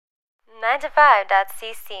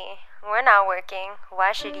9to5.cc. We're not working.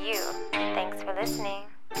 Why should you? Thanks for listening.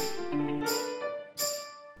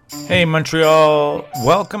 Hey Montreal,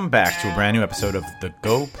 welcome back to a brand new episode of the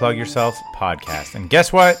Go Plug Yourself podcast. And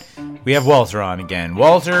guess what? We have Walter on again.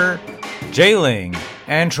 Walter, Lyng,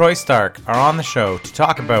 and Troy Stark are on the show to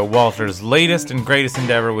talk about Walter's latest and greatest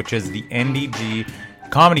endeavor, which is the NDG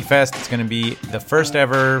Comedy Fest. It's going to be the first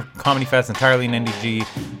ever comedy fest entirely in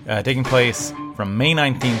NDG, taking place from May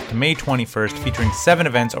 19th to May 21st, featuring 7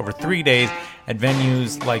 events over 3 days at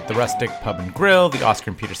venues like the Rustic Pub and Grill, the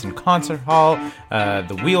Oscar and Peterson Concert Hall,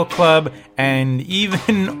 the Wheel Club, and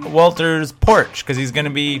even Walter's Porch, because he's going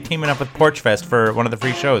to be teaming up with Porch Fest for one of the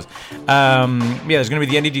free shows. There's going to be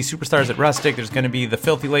the NDG Superstars at Rustic. There's going to be the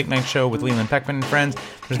Filthy Late Night Show with Leland Peckman and friends.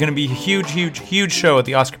 There's going to be a huge show at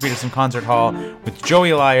the Oscar Peterson Concert Hall with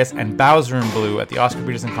Joey Elias and Bowser and Blue at the Oscar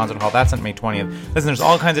Peterson Concert Hall. That's on May 20th. Listen, there's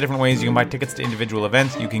all kinds of different ways you can buy tickets to individual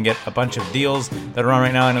events. You can get a bunch of deals that are on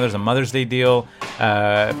right now. I know there's a Mother's Day deal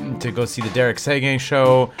to go see the Derek Sagan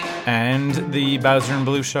show and the Bowser and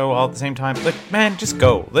Blue show all at the same time. Like, man, just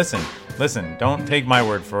go. Listen. Don't take my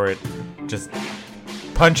word for it. Just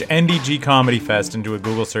punch NDG Comedy Fest into a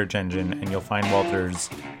Google search engine and you'll find Walter's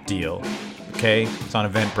deal. Okay? It's on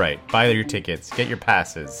Eventbrite. Buy your tickets. Get your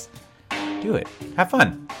passes. Do it. Have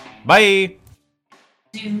fun. Bye.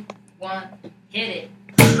 2, 1, hit it.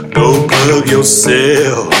 Go plug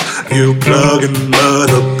yourself, you plugging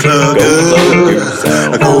mother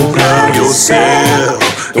plugger. Go plug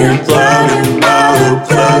yourself, you plugging mother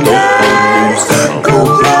pluggers.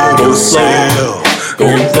 Go plug yourself,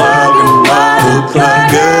 you plugging mother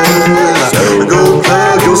pluggers. Go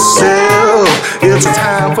plug yourself, it's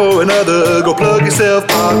time for another Go Plug Yourself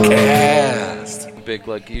podcast. Big,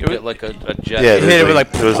 like you get like a jet. Yeah, hit it with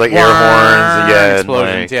like there was like air horns, yeah,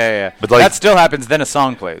 explosions. like, Yeah. But like that still happens. Then a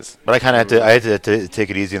song plays. But I kind of had to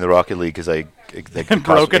take it easy in the Rocket League because it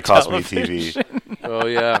cost me TV. Oh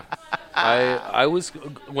yeah, I was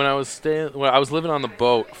when I was living on the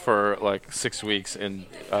boat for like 6 weeks in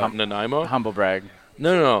Nanaimo. Humble brag.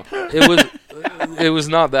 No. It was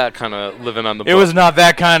not that kind of living on the boat. It was not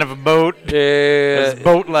that kind of a boat. Yeah. It was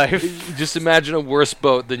boat life. Just imagine a worse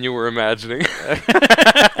boat than you were imagining.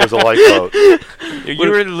 It was a lifeboat. You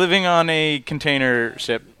were living on a container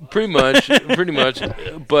ship. Pretty much.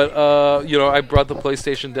 But, I brought the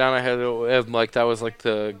PlayStation down. That was like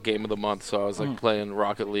the game of the month. So I was like playing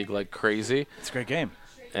Rocket League like crazy. It's a great game.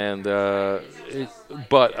 And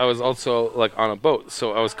but I was also like on a boat,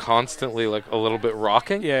 so I was constantly like a little bit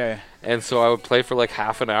rocking. Yeah. And so I would play for like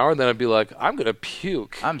half an hour, and then I'd be like, I'm gonna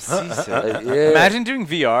puke. I'm seasick. Yeah. Imagine doing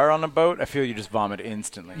VR on a boat. I feel you just vomit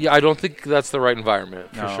instantly. Yeah, I don't think that's the right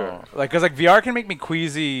environment for sure. Because VR can make me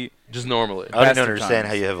queasy. Just normally. I didn't understand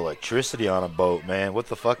how you have electricity on a boat, man. What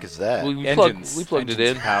the fuck is that? We Engines. plugged it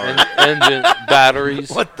in. Power. Engine, batteries.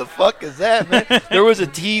 What the fuck is that, man? There was a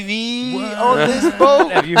TV on this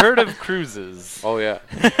boat. Have you heard of cruises? Oh yeah.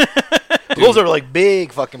 Those are like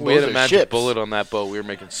big fucking boats. We had a or magic ships. bullet on that boat. We were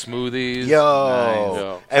making smoothies.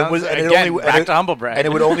 Yo. Nice. Back to humble brag. And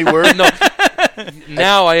it would only work. No.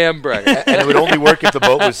 Now I am bragging. And it would only work if the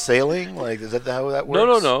boat was sailing. Like, is that how that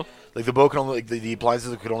works? No. Like the boat can only, like the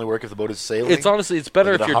appliances could only work if the boat is sailing. It's honestly, it's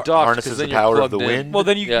better Like if it you're docked harnesses because then the you're power plugged of the in. wind. Well,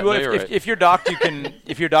 then if you're docked, you can.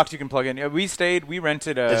 If you're docked, you can plug in. We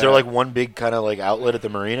rented a. Is there like one big kind of like outlet at the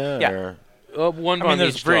marina? Yeah. Or? One I mean, on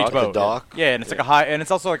there's each for each dock. boat. The dock? Yeah, and it's like a high, and it's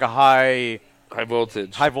also like a high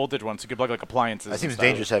voltage one, so you can plug like appliances. That seems and stuff.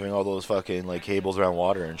 dangerous having all those fucking like cables around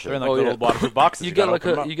water and shit. They're in like little waterproof boxes. You get gotta like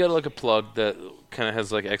open them up. you get like a plug that kind of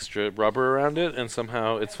has like extra rubber around it, and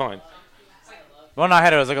somehow it's fine. The one I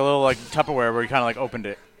had, it was like a little like Tupperware where you kind of like opened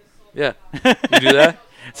it. Yeah, you do that.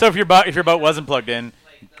 So if your boat wasn't plugged in,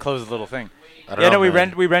 close the little thing. I don't know, we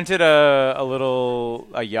man. rented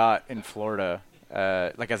a yacht in Florida,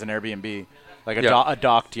 like as an Airbnb, like a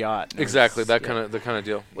docked yacht. Exactly, the kind of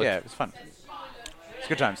deal. Like, yeah, it was fun. It's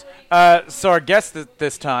good times. So our guest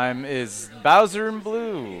this time is Bowser and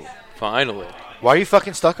Blue. Finally. Why are you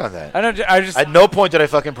fucking stuck on that? I just At no point did I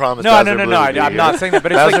fucking promise. No. Bowser and Blue would be I'm here. not saying that,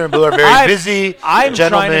 but it's Bowser like and Blue are very busy. I'm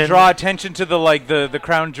gentlemen. trying to draw attention to the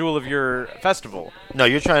crown jewel of your festival. No,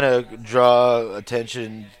 you're trying to draw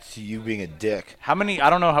attention to you being a dick. How many? I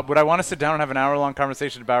don't know. Would I want to sit down and have an hour-long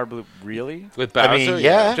conversation about Blue? Really? With Bowser? I mean,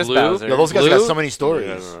 yeah. Just Blue? Bowser. Yo, those guys got so many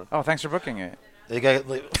stories. Yeah. Oh, thanks for booking it. They got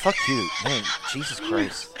like, fuck you, man. Jesus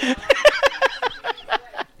Christ.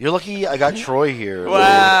 You're lucky I got Troy here.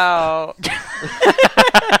 Wow.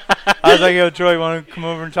 I was like, yo, Troy, want to come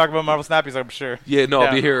over and talk about Marvel Snap? He's like, I'm sure. Yeah, no,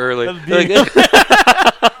 I'll be here early.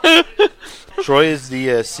 Troy is the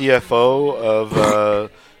CFO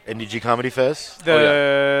of NDG Comedy Fest.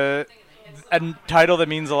 a title that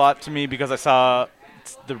means a lot to me because I saw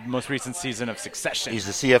the most recent season of Succession. He's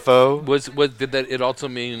the CFO. Did that? It also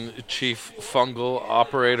mean chief fungal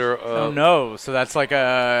operator. Oh no! So that's like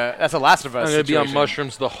that's a Last of Us. I'm gonna be on situation.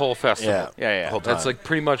 mushrooms the whole festival. Yeah. Whole time. That's like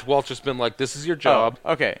pretty much Walter's been like, this is your job.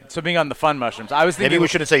 Oh, okay, so being on the fun mushrooms, I was thinking Maybe we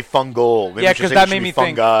shouldn't say fungal. Maybe yeah, because that made me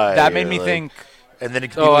think. That made me think. And then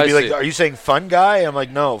people would be like, "Are you saying fun guy?" I'm like,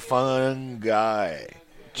 "No, fun guy."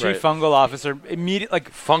 Chief fungal officer, immediate like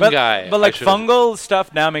fungi. But like fungal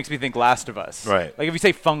stuff now makes me think Last of Us. Right. Like if you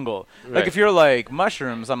say fungal, like if you're like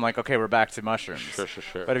mushrooms, I'm like, okay, we're back to mushrooms.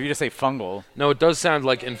 Sure. But if you just say fungal, no, it does sound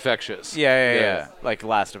like infectious. Yeah. Like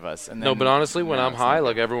Last of Us. And no, but honestly, when I'm high,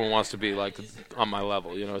 like everyone wants to be like on my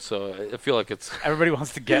level, you know. So I feel like it's everybody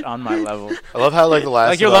wants to get on my level. I love how like the last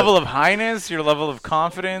like your level of highness, your level of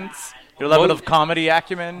confidence. Your level of comedy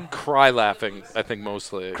acumen. Cry laughing, I think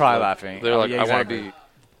mostly. Cry laughing. They're like, yeah, exactly. I want to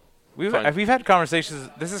be. We've had conversations.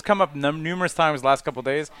 This has come up numerous times the last couple of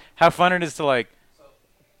days. How fun it is to like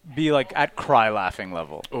be like at cry laughing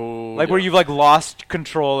level. Oh, like where you've like lost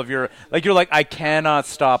control of your like you're like I cannot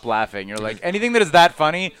stop laughing. You're like anything that is that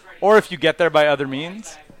funny, or if you get there by other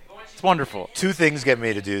means, it's wonderful. Two things get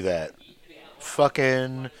me to do that.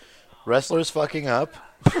 Fucking wrestlers fucking up.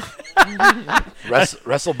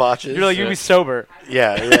 Wrestle botches. You're like you'd be sober.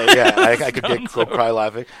 Yeah. I could go cry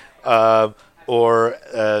laughing. Or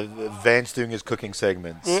Vance doing his cooking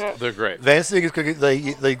segments. They're great. Vance doing his cooking,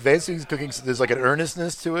 like Vance doing his cooking. There's like an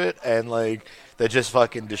earnestness to it, and like that just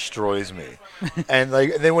fucking destroys me. And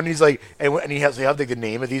like, and then when he's like, and he has like the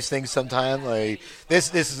name of these things sometime. Like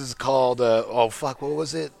this is called. What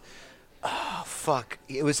was it? Oh fuck!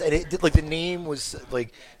 It was. It did, like the name was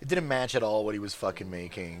like it didn't match at all what he was fucking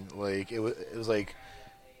making. Like it was like.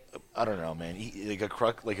 I don't know, man. Like a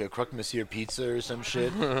croque monsieur pizza or some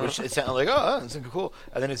shit, which it sounded like, oh, that's cool.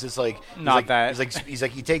 And then it's just like he's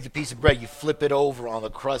like you take the piece of bread, you flip it over on the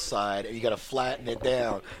crust side, and you got to flatten it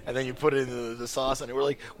down, and then you put it in the sauce. And we're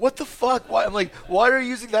like, what the fuck? Why? I'm like, why are you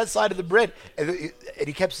using that side of the bread? And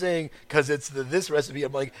he kept saying, because it's this recipe.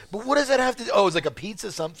 I'm like, but what does that have to do? Oh, it's like a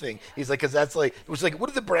pizza something. He's like, because that's like, it was like,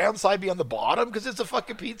 wouldn't the brown side be on the bottom? Because it's a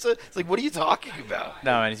fucking pizza. It's like, what are you talking about?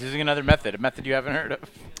 No, man, he's using another method, a method you haven't heard of.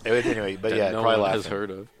 Anyway, but yeah, no cry one laughing. has heard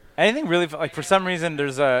of. Anything really like for some reason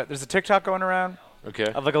there's a TikTok going around. Okay.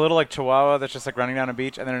 Of like a little like chihuahua that's just like running down a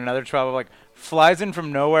beach, and then another chihuahua like flies in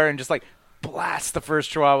from nowhere and just like blasts the first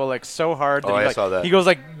chihuahua like so hard that I saw that. he goes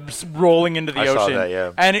like rolling into the ocean. I saw that,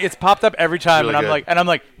 yeah. And it's popped up every time, Really and I'm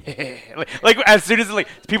like like as soon as like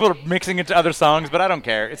people are mixing it to other songs, but I don't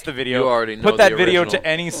care. It's the video. You already know Put that the video original. to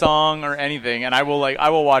any song or anything, and I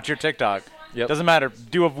will watch your TikTok. Yep. Doesn't matter.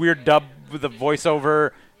 Do a weird dub with a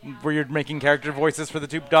voiceover where you're making character voices for the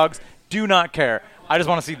two dogs. Do not care. I just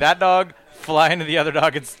want to see that dog fly into the other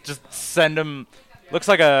dog and just send him. Looks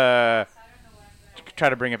like a. Try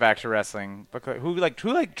to bring it back to wrestling. Who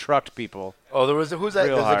trucked people? Oh, who's that? Real There's a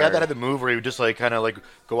guy hard. that had the move where he would just like kind of like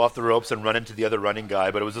go off the ropes and run into the other running guy,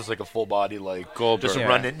 but it was just like a full body like Goldberg. just Yeah.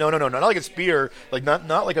 run in. No, not like a spear, like not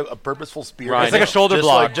like a purposeful spear. Right. It's like a shoulder just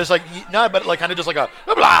block. Like, just like no, but like kind of just like a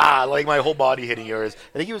blah, like my whole body hitting yours.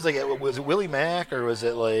 I think he was like, was it Willie Mack or was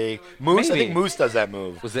it like Moose? Maybe. I think Moose does that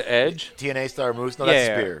move. Was it Edge? TNA star Moose? No, that's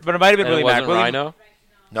a spear. But it might have been And Willie it Mack. wasn't Rhino?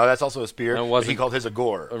 No, that's also a spear. And it but wasn't- he called his a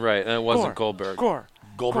gore. Right, and it wasn't Goldberg. Gore.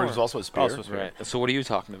 Goldberg was also a spear. Also a spear. Right. So what are you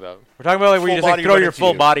talking about? We're talking about like where you Full just like body throw run your into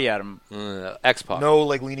full you. body at him. X-Pac. No,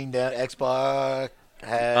 like leaning down. X-Pac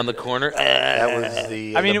had On the corner? That was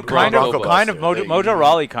the. I mean, the it kind of Bronco Mojo Buster.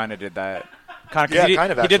 Raleigh kind of did that. Yeah, he,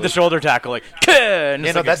 kind of, He did the actually. shoulder tackle like. And Yeah,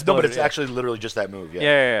 it's no, like that's no, but exploded, it's yeah. actually literally just that move. Yeah,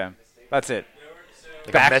 Yeah. That's it.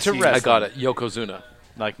 Like Back a to messy- wrestling. I got it. Yokozuna.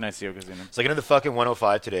 Like nice Yokozuna. It's like in the fucking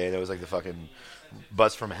 105 today. There was like the fucking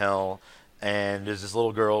bus from hell, and there's this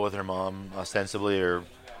little girl with her mom, ostensibly, or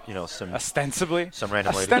some Ostensibly. some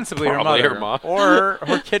random lady. Ostensibly her Probably mother. her mom. Or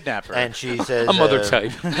kidnapper. And she says, A mother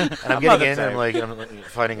type. And I'm mother getting in, and type. I'm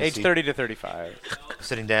finding a Age seat, 30 to 35.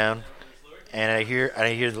 sitting down, and I hear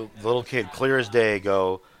the little kid, clear as day,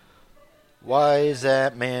 go, "Why is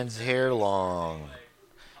that man's hair long?"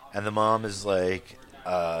 And the mom is like,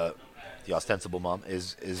 the ostensible mom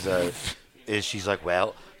is she's like,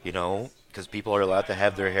 well, because people are allowed to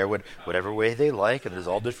have their hair whatever way they like, and there's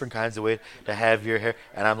all different kinds of ways to have your hair.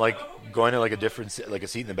 And I'm like going to like a different like a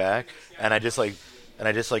seat in the back, and I just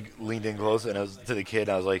leaned in close, and I was to the kid, and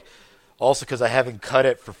I was like, Also, because I haven't cut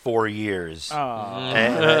it for 4 years.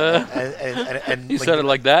 And You like, said it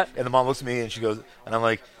like that? And the mom looks at me and she goes, and I'm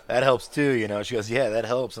like, that helps too, you know. She goes, yeah, that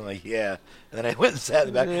helps. I'm like, yeah. And then I went and sat in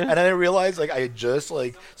the back, and then I realized like I had just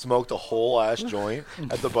like smoked a whole ass joint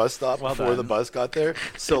at the bus stop before the bus got there.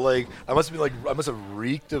 So like I must have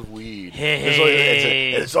reeked of weed.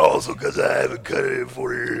 It's also because I haven't cut it in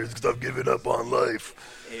 4 years because I've given up on life.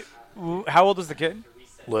 How old was the kid?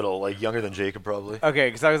 Little, like younger than Jacob probably. Okay,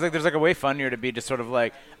 because I was like, there's like a way funnier to be just sort of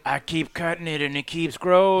like, I keep cutting it and it keeps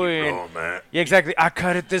growing. Oh man. Yeah, exactly. I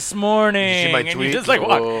cut it this morning. Did you see my and tweet? you just like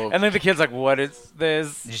walk, and then the kid's like, what is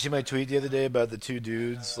this? Did you see my tweet the other day about the two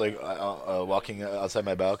dudes like walking outside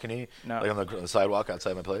my balcony? No. Like on the sidewalk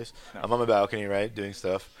outside my place. No. I'm on my balcony, right, doing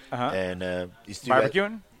stuff, and these two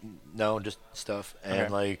Barbecuing? No, just stuff.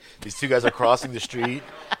 And like these two guys are crossing the street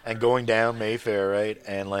and going down Mayfair, right?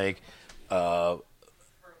 And like,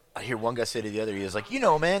 I hear one guy say to the other, he is like, you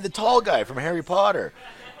know, man, the tall guy from Harry Potter.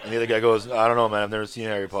 And the other guy goes, I don't know, man, I've never seen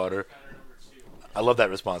Harry Potter. I love that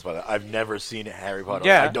response, by the way. I've never seen Harry Potter.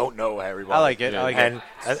 Yeah. I don't know Harry Potter. I like it. And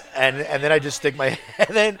then I just stick my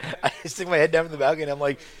head down in the balcony and I'm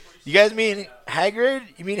like, you guys mean Hagrid?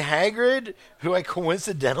 You mean Hagrid, who I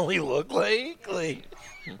coincidentally look like?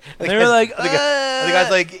 And they were like, the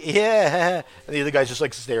guy's like, yeah. And the other guy's just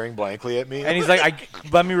like staring blankly at me. and he's like,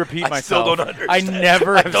 let me repeat myself. still don't understand. I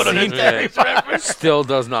never have don't seen understand. Harry Potter. Still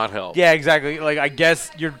does not help. Yeah, exactly. Like, I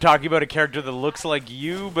guess you're talking about a character that looks like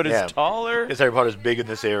you, but Yeah. is taller. Because Harry Potter's big in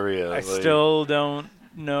this area. I like, still don't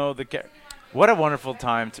know the character. What a wonderful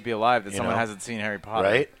time to be alive that someone know? hasn't seen Harry Potter.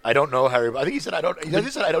 Right? I don't know Harry. I think he said I don't. He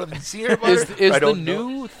said I don't even see Harry Potter. Is I the don't know.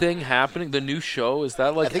 new thing happening? The new show, is that I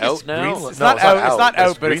like think out it's now? greenlit. It's No, not it's out. not It's not out.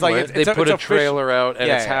 out, but it's like greenlit. They put a trailer out and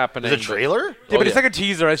Yeah, it's yeah. happening. Is it a trailer? Yeah, but it's yeah. like a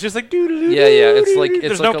teaser. It's just like doo-doo-doo-doo-doo. Yeah, it's like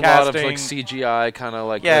There's a no lot casting. of like CGI kind of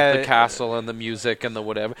like the castle and the music and the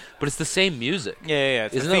whatever, but it's the same music. Yeah.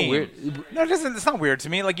 It's Isn't the that theme. weird? No, it doesn't. It's not weird to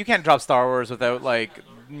me. Like, you can't drop Star Wars without like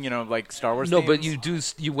like Star Wars. No, themes. but you do.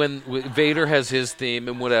 When Vader has his theme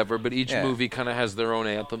and whatever, but each Yeah. movie kind of has their own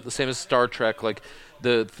anthem. The same as Star Trek. Like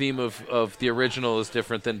the theme of the original is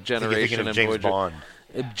different than You're thinking Generation of and James Voyager. Bond.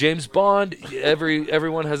 James Bond.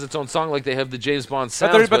 Everyone has its own song. Like they have the James Bond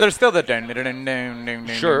But sounds. there's still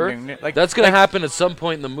the Sure, like that's gonna happen at some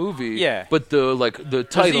point in the movie. Yeah. but the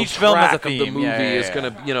title each film has a track of the theme. movie Yeah, yeah, is yeah.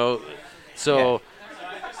 gonna so.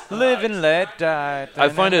 live and let die. I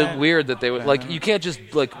find it weird that they would like. You can't just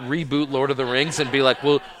like reboot Lord of the Rings and be like,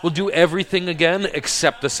 we'll do everything again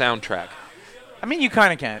except the soundtrack. I mean, you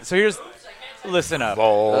kind of can. So here's, listen up.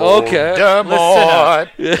 Okay. The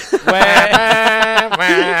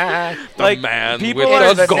Like, man people with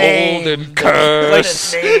are the the golden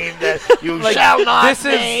curse. You Like, shall not this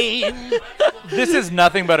is- name. This is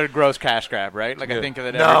nothing but a gross cash grab, right? Like, I think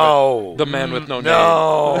that No. The man with no name.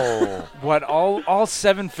 No. what all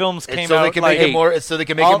 7 films came It's so out they can like make it more. It's so they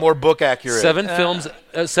can make all- it more book accurate. 7 films,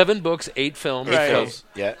 7 books, 8 films. Right. films.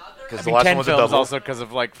 Yeah. Because I the mean, last 10 one was a films double. also because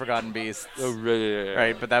of like Forgotten Beasts, Oh, right.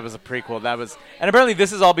 right? But that was a prequel. That was, and apparently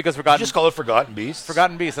this is all because You just call it Forgotten Beasts.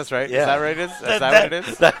 Forgotten Beasts. That's right. Yeah. Is that right? Is that what it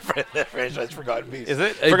is? That franchise, Forgotten Beasts. Is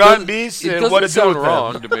it? It Forgotten doesn't- Beasts It and doesn't what to do sound with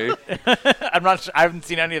wrong them. to me. I'm not. I haven't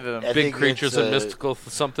seen any of them. I Big think creatures it's, and mystical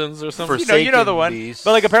somethings or something. For- You know the one. Beasts.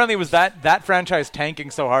 But like apparently it was that franchise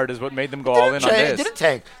tanking so hard is what made them go all in on It this. didn't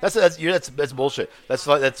tank. That's bullshit.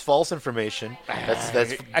 That's false information. That's.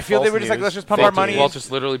 I feel they false were just like, news. let's just pump Fake our money. news. Walter's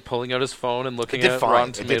literally pulling out his phone and looking It did at fine. Rotten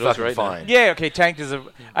It did Tomatoes fucking right fine. now. Yeah, okay, tanked is a.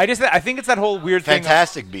 I think it's that whole weird thing.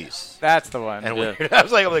 Fantastic Beasts. That's the one. And Yeah. weird. I'm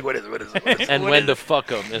like, what is it? What is it? What is it? And when to fuck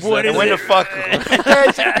them. And when to fuck them.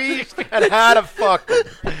 Fantastic Beasts and how to fuck them.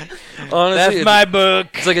 Honestly, That's my book.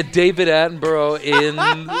 it's like a David Attenborough in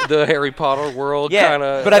the Harry Potter world. Yeah,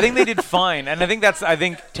 kinda. but I think they did fine, and I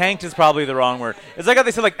think tanked is probably the wrong word. It's like how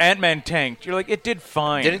they said like Ant-Man tanked. You're like, it did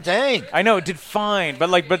fine. Didn't tank. I know it did fine, but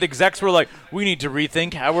the execs were like, we need to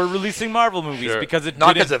rethink how we're releasing Marvel movies Sure. because it Not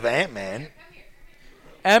didn't. because of Ant-Man.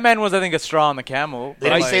 Ant-Man was, I think, a straw on the camel. Did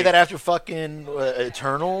but, they say that after fucking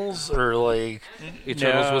Eternals or like?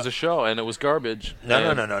 Eternals No. was a show and it was garbage.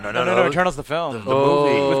 No. No, Eternals the film. The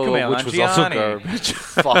movie. With Kumail which was also Nanjiani. garbage.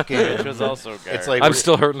 Fucking. Which was also garbage. It's like I'm we're-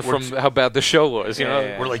 still hurting we're- from how bad the show was. You know,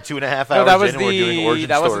 Yeah. We're like 2.5 No, hours that was in and we're doing origin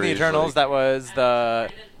that wasn't the stories, Eternals. like, That was the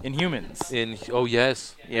Inhumans.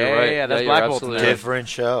 yes, Yeah, you're right. yeah, that's you're Black Bolt's absolutely in there. right. different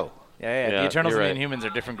show. Yeah. Yeah, The Eternals you're and right. the Inhumans are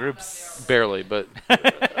different groups. Barely, but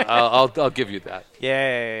I'll give you that.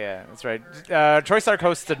 Yeah. That's right. Troy Stark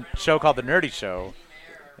hosts a show called The Nerdy Show.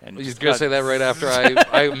 And He's just gonna got- say that right after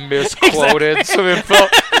I misquoted some info.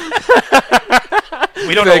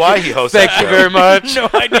 We don't know why he hosts Thank that you show. very much. No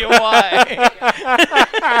idea why.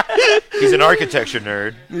 He's an architecture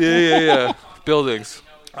nerd. Yeah. Buildings.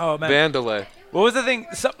 Oh man. Vandalay. What was the thing?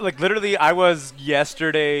 Literally, I was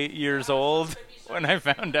yesterday years old when I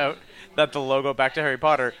found out that the logo, back to Harry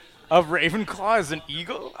Potter, of Ravenclaw is an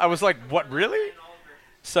eagle. I was like, what, really?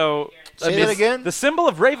 So, Say that again? The symbol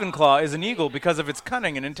of Ravenclaw is an eagle because of its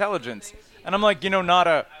cunning and intelligence. And I'm like, not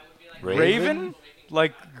a raven?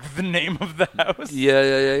 Like the name of the house?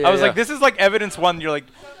 Yeah. I was like, this is like evidence one. You're like,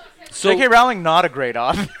 So J.K. Rowling, not a great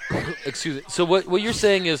author. excuse me. So what you're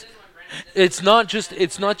saying is, it's not just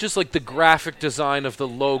like the graphic design of the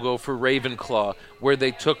logo for Ravenclaw, where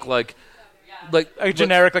they took like a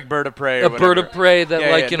generic like bird of prey. a bird of prey that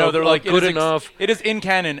they're like good it is enough. It is in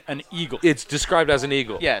canon an eagle. It's described as an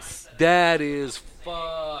eagle. Yes. That is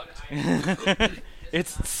fucked.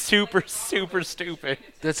 It's super, super stupid.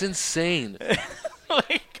 That's insane.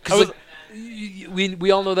 Like, Because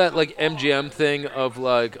we all know that like MGM thing of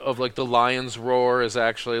the lion's roar is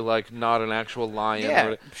actually like not an actual lion.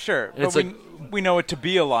 yeah, sure. And But it's like we know it to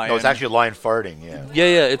be a lion. No, it's actually a lion farting. Yeah.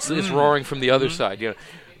 yeah, it's roaring from the other side. Yeah,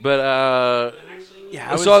 but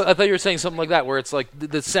yeah. so I thought you were saying something like that, where it's like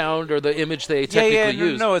the sound or the image they technically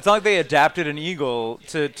use. No, it's not like they adapted an eagle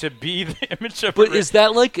to be the image of. But is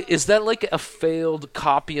that like a failed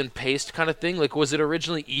copy and paste kind of thing? Like, was it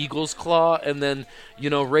originally Eagle's Claw, and then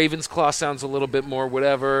Raven's Claw sounds a little bit more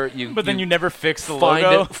whatever. But then you never fix the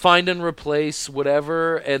logo. Find and replace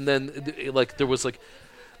whatever, and then like there was like.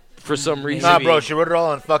 For some reason, Nah, bro, she wrote it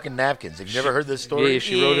all on fucking napkins. Have you never heard this story? Yeah,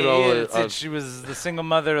 she wrote it all. She was the single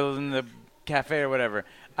mother in the cafe or whatever.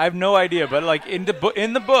 I have no idea, but like in the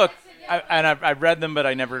book, I've read them, but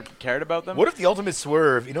I never cared about them. What if the ultimate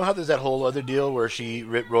swerve? You know how there's that whole other deal where she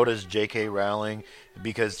wrote as J.K. Rowling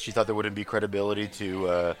because she thought there wouldn't be credibility to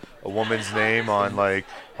a woman's name on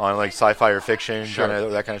sci-fi or fiction,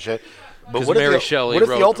 that kind of shit. But what Mary if Shelley what if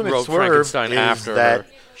the ultimate wrote swerve Frankenstein is after that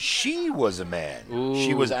her? she was a man? Ooh.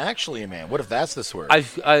 She was actually a man. What if that's the swerve?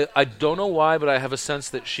 I don't know why, but I have a sense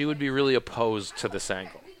that she would be really opposed to this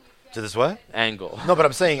angle. To this what? Angle. No, but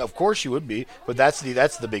I'm saying, of course she would be. But that's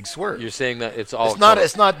the big swerve. You're saying that it's all.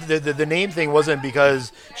 It's not the name thing wasn't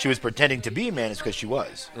because she was pretending to be a man. It's because she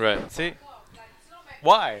was. Right. See?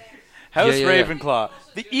 Why? House Ravenclaw.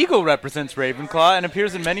 The eagle represents Ravenclaw and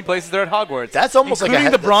appears in many places there at Hogwarts. That's almost including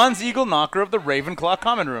like the bronze eagle knocker of the Ravenclaw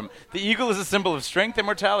common room. The eagle is a symbol of strength and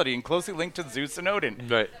mortality and closely linked to Zeus and Odin.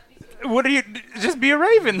 Right. What do you? Just be a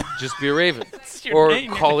raven. Just be a raven, your or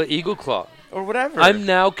name. call it Eagle Claw. Or whatever. I'm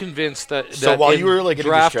now convinced that while in you were like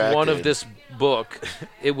getting draft distracted. one of this book,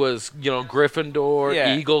 it was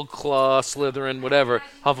Gryffindor, Eagle Claw, Slytherin, whatever,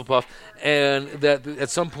 Hufflepuff, and that at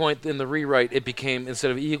some point in the rewrite it became,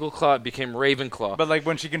 instead of Eagle Claw, it became Ravenclaw. But like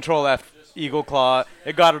when she Control F Eagle Claw,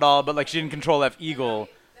 it got it all. But like she didn't Control F Eagle,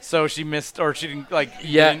 so she missed, or she didn't like.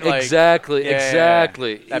 Yeah, didn't, like,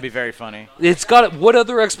 exactly. That'd be very funny. It's got what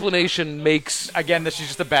other explanation makes again that she's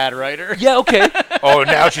just a bad writer? Yeah, okay. Oh,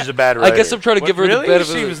 now she's a bad writer. I guess I'm trying to give her really? the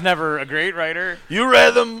benefit. She was never a great writer. You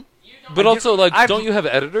read them. But also, like, don't you have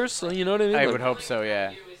editors? So you know what I mean? I like, would hope so,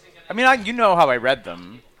 yeah. I mean, you know how I read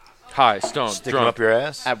them. High, stoned, Stick drunk. them up your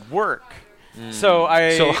ass? At work. So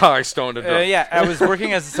high, stoned, and drunk. Yeah, I was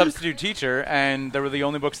working as a substitute teacher, and they were the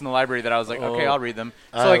only books in the library that I was like, okay, I'll read them.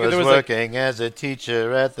 So I was working as a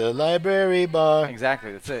teacher at the library bar.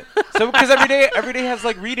 Exactly, that's it. So because every day has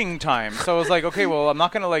like reading time. So I was like, okay, well, I'm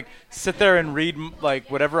not gonna like sit there and read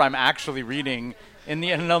like whatever I'm actually reading in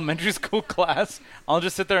an elementary school class. I'll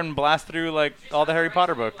just sit there and blast through like all the Harry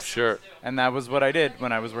Potter books. Sure. And that was what I did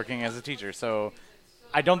when I was working as a teacher. So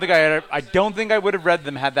I don't think I would have read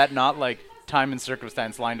them had that not like time and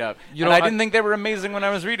circumstance lined up. I didn't think they were amazing when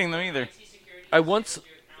I was reading them either. I once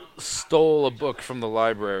stole a book from the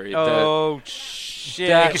library. Oh shit!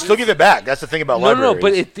 You can still give it back. That's the thing about libraries. No,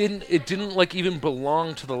 but it didn't like even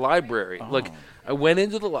belong to the library. Like I went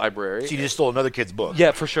into the library. So you just stole another kid's book.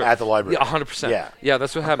 Yeah, for sure. At the library. Yeah, 100%. Yeah,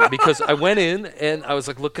 that's what happened. Because I went in and I was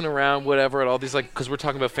like looking around, whatever, at all these like, because we're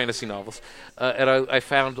talking about fantasy novels, and I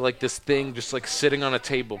found like this thing just like sitting on a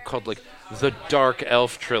table called like the Dark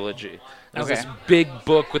Elf Trilogy. It was this big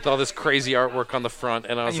book with all this crazy artwork on the front,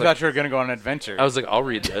 and I was you thought you were gonna go on an adventure. I was like, I'll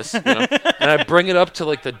read this, and I bring it up to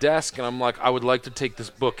like the desk, and I'm like, I would like to take this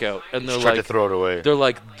book out, and they're try like, to throw it away. They're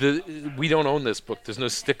like, we don't own this book. There's no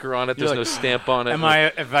sticker on it. There's no stamp on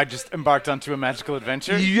it. If I just embarked onto a magical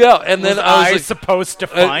adventure? Yeah, and then I was like, supposed to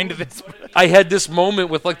find this book? I had this moment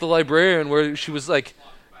with like the librarian where she was like,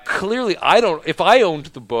 clearly if I owned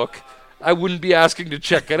the book, I wouldn't be asking to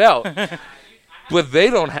check it out, but they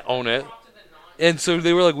don't own it. And so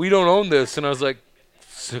they were like, we don't own this. And I was like,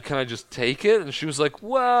 so can I just take it? And she was like,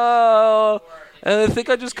 well. And I think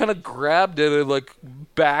I just kind of grabbed it and like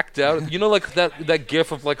backed out. You know, like that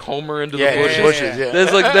gif of like Homer into Yeah, the bushes. bushes, yeah.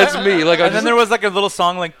 That's me. Like, And then there was like a little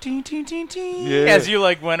song like teen teen teen teen Yeah. as you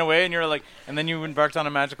like went away, and you're like, and then you embarked on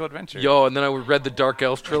a magical adventure. and then I read the Dark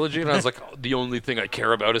Elf trilogy, and I was like, the only thing I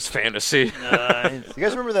care about is fantasy. You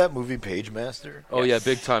guys remember that movie Page Master? Oh yeah,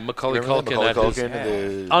 big time. Macaulay Remember that? Culkin. Macaulay At his,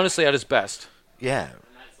 Culkin, the- honestly, at his best. yeah,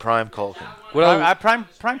 prime Culkin. What I, Prime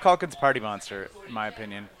Culkin's party monster, in my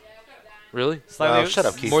opinion. really? Slightly, Oh, shut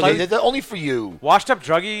up, Keith. slightly They did that only for you. washed up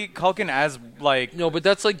druggy Culkin as like No, but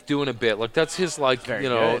that's like doing a bit. Like that's his like very you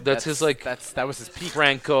know good. that's his like that was his peak.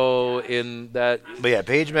 Franco in that. But yeah,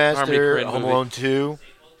 Page Harmony Master, Korine Home movie. Alone 2.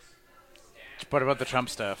 What about the Trump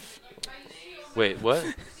stuff? Wait, what?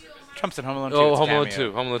 Trump's in Home Alone 2. Oh, it's Home Alone cameo.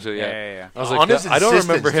 2. Home Alone 2. Yeah. Yeah. I was On like, his I don't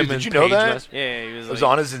remember insistence, him dude, in did you know Page that? Master. Yeah, he was It was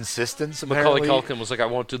like, on his insistence, Macaulay apparently. Culkin was like, I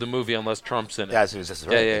won't do the movie unless Trump's in it. Yeah, that's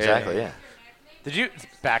right. Yeah, exactly, yeah. Did you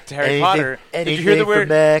back to Harry Potter? Did you Anything hear the for weird?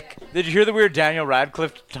 Mac. Did you hear the weird Daniel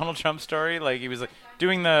Radcliffe Donald Trump story? Like he was like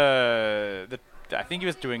doing the I think he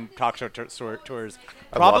was doing talk show tours, I've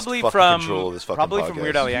lost probably fucking from control of this fucking probably from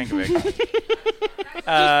Weird Al podcast. Yankovic.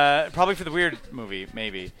 Probably for the Weird movie,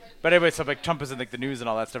 maybe. But anyway, so like Trump was in like the news and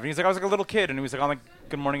all that stuff. And he's like, I was like a little kid, and he was like on like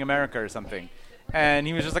Good Morning America or something. And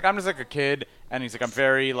he was just like, I'm just like a kid, and he's like, I'm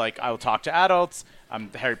very like, I will talk to adults. I'm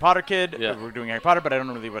the Harry Potter kid. Yeah. We're doing Harry Potter, but I don't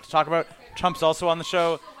know really what to talk about. Trump's also on the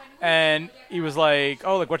show, and he was like,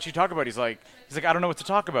 oh, like what you talk about? He's like, I don't know what to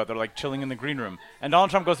talk about. They're like chilling in the green room, and Donald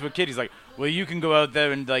Trump goes to a kid. He's like, well, you can go out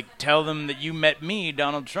there and like tell them that you met me,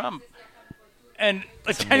 Donald Trump. And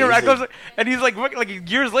like Daniel amazing. Radcliffe's and he's like, what, like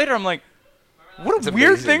years later, I'm like, what a That's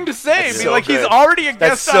weird amazing. thing to say. That's Be so like, he's good. already a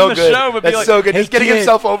That's guest so on the good. show, but That's be like, so good. hey, He's getting kid,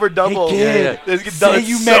 himself over double. kid, say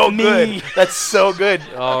you so met good. me. That's so good.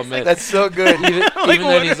 Oh man, That's so good. even Like, then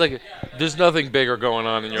what- he's like, there's nothing bigger going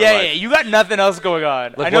on in your Yeah, life. yeah, you got nothing else going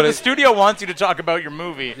on. Like I know what the is- studio wants you to talk about your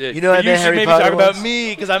movie. Yeah. You know, But I you met should Harry maybe Potter talk about once.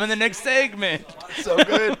 me because I'm in the next segment. So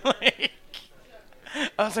good. Like,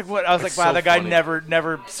 I was like, what? I was That's like, wow, so that guy funny.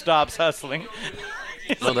 never stops hustling.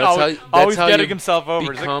 He's No, like, that's always, how always that's how getting you himself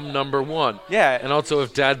over. It's like, become number one. yeah, And also,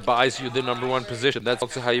 if Dad buys you the number one position, that's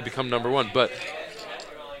also how you become number one. But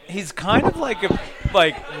he's kind of like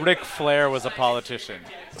Ric Flair was a politician.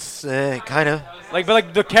 Kind of. Like, but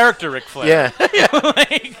like the character Ric Flair. Yeah.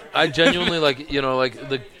 Like, I genuinely like, you know, like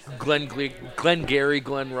the Glenn Gary,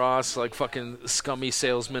 Glenn Ross, like fucking scummy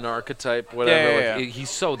salesman archetype, whatever. Yeah, like, yeah. He's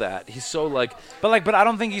so that. He's so like. but I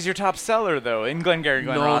don't think he's your top seller though in Glengarry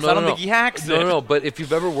Glen Ross. I don't think he hacks it. No. But if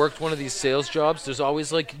you've ever worked one of these sales jobs, there's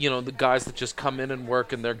always like, you know, the guys that just come in and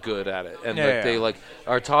work and they're good at it, and Yeah, like yeah. they like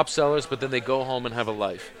are top sellers, but then they go home and have a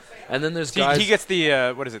life. And then there's He, guys. he gets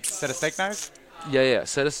the what is it? Set of steak knives. yeah,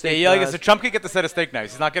 set of Yeah, steak. yeah. Like knives. so Trump could get the set of steak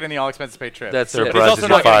knives. He's not getting the all expenses paid trip. That's Their it. He's prize also is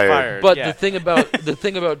not getting fired. fired. But yeah. the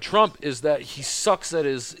thing about Trump is that he sucks at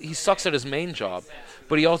his main job,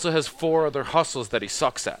 but he also has 4 other hustles that he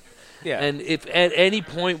sucks at. Yeah. And if at any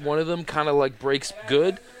point one of them kind of like breaks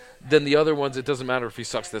good, then the other ones, it doesn't matter if he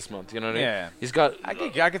sucks this month. You know what I mean? Yeah. He's got I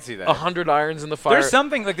could see that. 100 irons in the fire. There's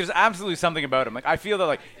something like there's absolutely something about him. Like I feel that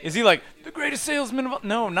like is he like the greatest salesman of all?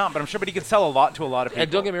 No, not. But I'm sure. But he could sell a lot to a lot of people.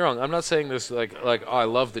 And don't get me wrong, I'm not saying this like oh, I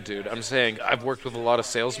love the dude. I'm saying I've worked with a lot of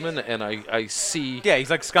salesmen, and I see. Yeah,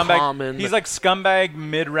 he's like scumbag. Common. He's like scumbag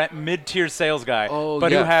mid-tier sales guy. Oh,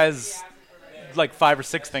 but yeah. who has like 5 or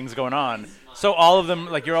 6 things going on. So all of them,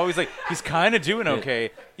 like you're always like, he's kind of doing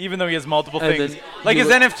okay, even though he has multiple And things, then like you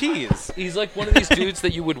his look- NFTs. He's like one of these dudes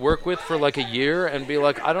that you would work with for like a year and be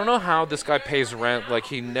like, I don't know how this guy pays rent. Like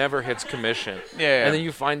he never hits commission. Yeah. And then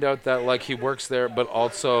you find out that like he works there, but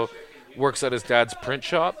also works at his dad's print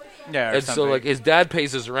shop. Yeah, or And so something. like his dad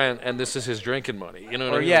pays his rent, and this is his drinking money. You know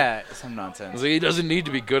what I Or mean? yeah, some nonsense. It's like, he doesn't need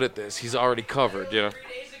to be good at this. He's already covered. You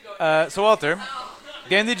know. So Walter,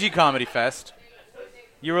 the NDG Comedy Fest,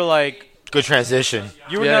 you were like, Good transition.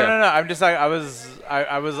 you were Yeah. no. I'm just like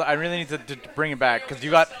I really need to bring it back because you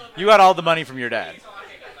got all the money from your dad.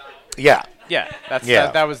 Yeah. Yeah, that's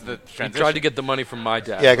Yeah. That was the He transition. tried to get the money from my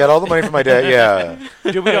dad. Yeah, I got all the money from my dad.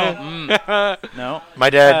 Yeah. Dude, we don't. No, My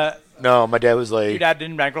dad. No, my dad was like, your dad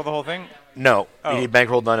didn't bankroll the whole thing. no, Oh. he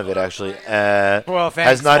bankrolled none of it actually. Well, thanks,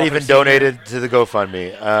 has not Walter even Senior. donated to the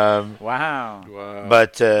GoFundMe. Wow. Wow.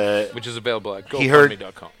 But Which is available at He heard-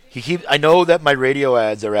 GoFundMe.com. I know that my radio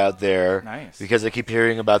ads are out there. Nice. Because I keep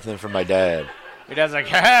hearing about them from my dad. Your dad's like,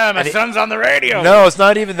 ha, my And it- son's on the radio. No, it's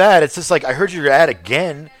not even that. It's just like I heard your ad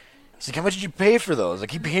again. He's like, how much did you pay for those? I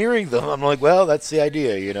keep hearing them. I'm like, well, that's the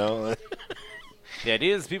idea, you know. The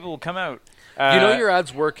idea is people will come out. You know your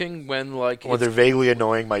ad's working when like Or it's- they're vaguely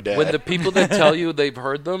annoying my dad. when the people that tell you they've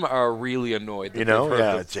heard them are really annoyed. That you know, they've heard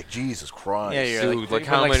yeah, them. it's like Jesus Christ. Yeah, you're Dude, like like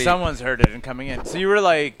how like many- someone's heard it and coming in. So you were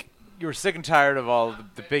like, you were sick and tired of all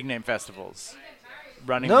the big name festivals.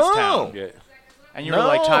 running No. this town. Yeah. And you were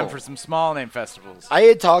like, No. time for some small name festivals. I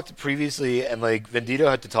had talked previously, and like Vendito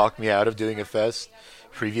had to talk me out of doing a fest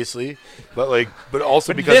previously, but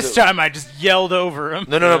also But because this time I just yelled over him.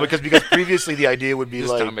 no, because previously the idea would be This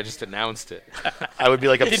like time I just announced it. I would be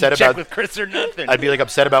like Didn't upset check about with Chris or nothing. I'd be like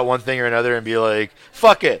upset about one thing or another and be like,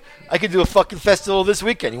 fuck it. I could do a fucking festival this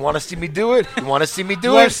weekend. You want to see me do it? You want to see me do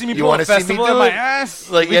you it? want to see me pull wanna a festival do in my it? ass?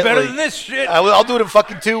 Like, Be yeah, better like, than this shit. I'll do it in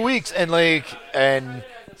fucking 2 weeks. And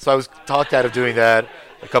so I was talked out of doing that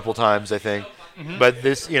a couple times, I think. Mm-hmm. But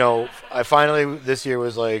this, I finally this year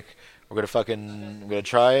was like, we're gonna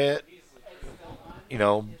try it.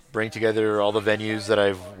 Bring together all the venues that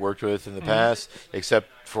I've worked with in the past, except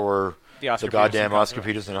for The Oscar goddamn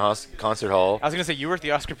Peterson Oscar Peterson Concert Hall. I was gonna say you were at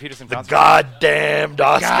the Oscar Peterson The concert. goddamn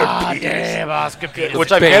Oscar Peterson, Oscar Peterson.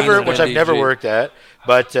 which I've Bane never, of which I've never NDG. worked at.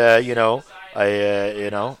 But I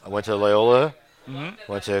went to Loyola,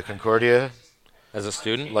 went to Concordia, As a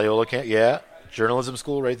student? Loyola journalism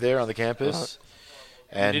school right there on the campus.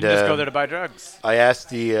 And You didn't just go there to buy drugs. I asked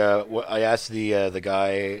the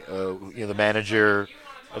guy, the manager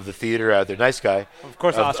of the theater out there, nice guy, Of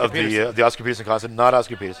course, Oscar Peterson. the Oscar Peterson concert, not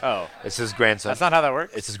Oscar Peterson. Oh. It's his grandson. That's not how that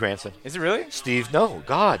works. It's his grandson. Is it really? Steve, no,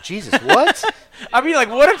 God, Jesus, what? I mean, like,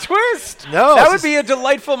 what a twist! No, that it's would just- be a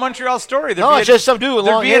delightful Montreal story. No, it's just some dude with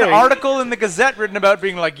There'd long be hair. an article in the Gazette written about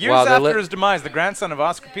being like, years Wow, they after let- his demise, the grandson of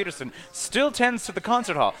Oscar Peterson still tends to the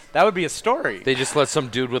concert hall. That would be a story. They just let some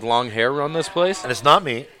dude with long hair run this place? And it's not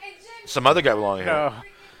me, some other guy with long hair. No.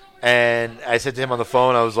 And I said to him on the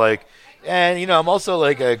phone, I was like, and I'm also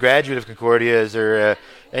like a graduate of Concordia. Is there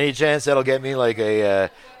any chance that'll get me like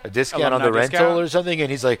a discount on Alumni the rental discount? or something?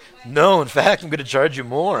 And he's like, no, in fact, I'm going to charge you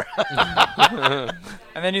more. And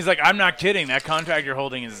then he's like, I'm not kidding. That contract you're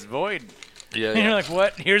holding is void. Yeah. And you're like,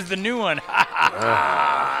 what? Here's the new one.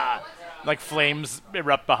 Like flames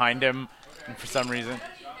erupt behind him for some reason.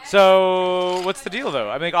 So what's the deal, though?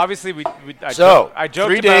 I mean, obviously, I joked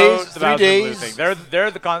 3 about days, the 3 Bowser days. Blue thing.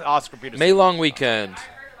 They're the Oscar Peterson. May long weekend.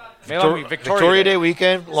 Victoria Day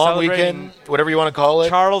weekend, long Celebrating weekend, whatever you want to call it.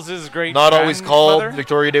 Charles's great Not always called grandmother?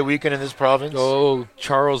 Victoria Day weekend in this province. Oh,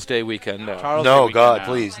 Charles Day weekend now. Charles Day No, weekend God, now.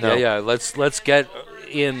 please, no. Yeah. Let's get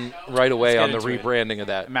in right away Let's on get the into it. rebranding of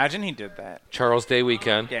that. Imagine he did that. Charles Day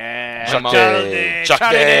weekend. Yeah. Chuck Charlie Day. Chuck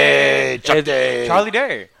Charlie Day. Chuck And- Day. Charlie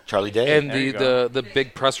Day. Charlie Day. And There you go. the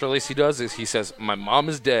big press release he does is he says, "My mom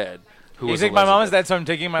is dead." Who He's was like, my mom is Elizabeth." dead, so I'm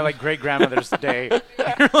taking my like great grandmother's day.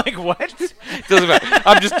 You're like, what? Doesn't matter.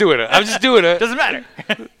 I'm just doing it. I'm just doing it. Doesn't matter.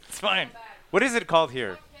 It's fine. What is it called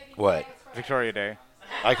here? What? Victoria Day.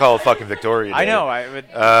 I call it fucking Victoria Day. I know. What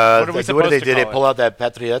are we What do supposed they to did? They call pull it? out that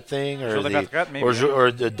Patriot thing, or Jour de the Patriote, maybe.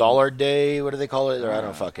 or the Dollar Day? What do they call it? Or I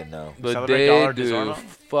don't fucking know. The Celebrate day dollar to disarmo?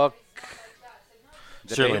 fuck.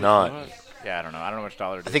 Certainly day not. Yeah, I don't know. I don't know which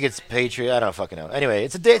dollar it I is. think it's Patriot. I don't fucking know. Anyway,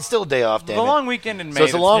 it's a day. It's still a day off. It's Damn a it. long weekend in May. So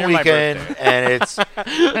it's a that's long near my weekend, birthday. and it's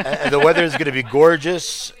and the weather is going to be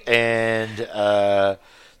gorgeous, and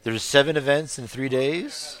there's 7 events in 3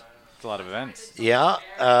 days. It's a lot of events. Yeah,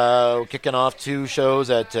 kicking off 2 shows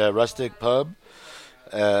at Rustic Pub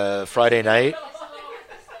Friday night,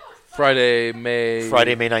 Friday, May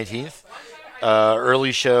 19th.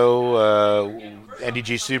 Early show,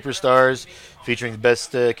 NDG Superstars, featuring the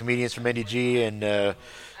best comedians from NDG and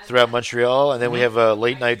throughout Montreal. And then we have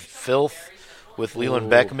Late Night Filth with Leland Ooh.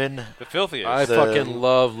 Beckman. The filthiest. I the- fucking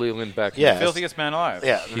love Leland Beckman. Yeah. filthiest man alive.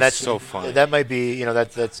 Yeah, He's that's so funny. That might be,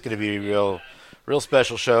 that's going to be a real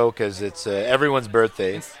special show because it's everyone's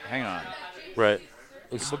birthday. Hang on. Right.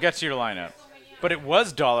 We'll get to your lineup. But it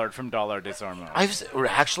was Dollard from Dollar Disarmo. We're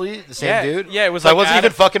actually the same Yeah, dude. yeah, it was So I like wasn't Adam-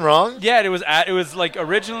 even fucking wrong. Yeah, it was like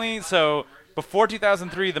originally, so before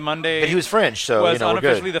 2003, the Monday But he was French, so was we're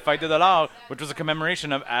unofficially good. the Fête de Dollar, which was a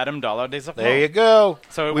commemoration of Adam Dollar des Affaires. There you go.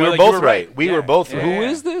 So we well, were you both were right. right. We Yeah. were both Yeah. right. Who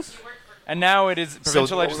is this? And now it is provincial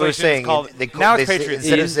So legislation. they're saying it's called, they now it's say- Patriots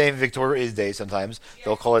instead Day. of saying Victoria's Day, sometimes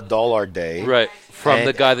they'll call it Dollar Day. Right. From And-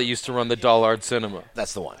 the guy that used to run the Dollard Cinema.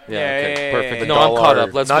 That's the one. Yeah, Yeah, okay. yeah, yeah, Perfect. yeah, No, yeah. I'm caught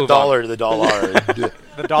up. Let's not move dollar, on. the dollar.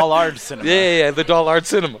 The Dollard Cinema. Yeah, the Dollard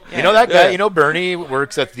Cinema. You know that guy? Yeah. You know Bernie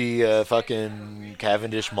works at the fucking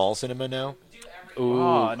Cavendish Mall Cinema now. Ooh.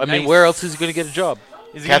 Oh, I mean, nice. where else is he going to get a job?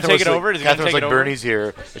 Is he going to take it was over? like, Is he going to Catherine was take like, it over? Bernie's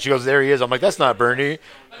here. And she goes, there he is. I'm like, that's not Bernie.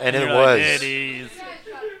 And it You're was. like, it is.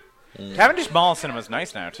 Cavendish Mall Cinema's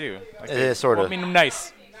nice now too. Like Sort well, of. I mean,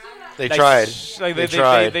 nice. They Nice. tried. Like they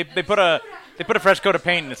tried. They put a fresh coat of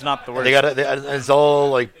paint, and it's not the worst. They got it's all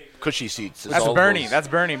like cushy seats. It's That's all Bernie. those- That's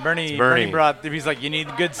Bernie. Bernie Bernie. brought. He's like, you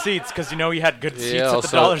need good seats because you know he had good seats Yeah, at I'll the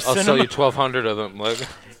sell, Dollar I'll Cinema. sell you 1,200 of them. Like,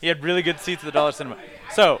 He had really good seats at the Dollar Cinema.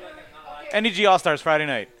 So, NDG All Stars Friday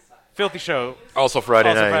night, filthy show. Also Friday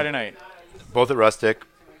also night. Friday night, Both at Rustic.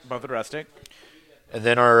 both at Rustic. And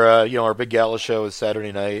then our big gala show is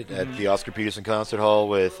Saturday night at the Oscar Peterson Concert Hall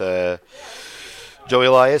with Joey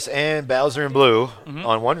Elias and Bowser and Blue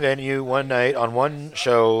on one venue, one night, on one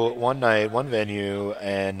show, one night, one venue,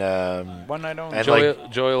 and one night only.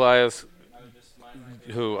 And Joey Elias,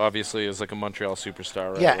 who obviously is like a Montreal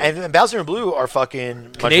superstar. Right? yeah, and Bowser and Blue are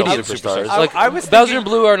fucking Canadian Montreal superstars. superstars. Like I was Bowser thinking- and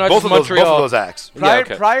Blue are not both just of Montreal. both of those acts.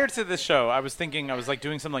 Prior to this show, I was thinking, I was like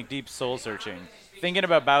doing some like deep soul searching, thinking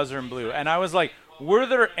about Bowser and Blue, and I was like, were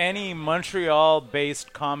there any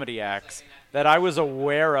Montreal-based comedy acts that I was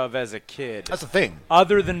aware of as a kid, That's the thing.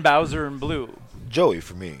 other than Bowser and Blue? Joey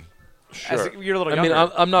for me. As you're a little I younger.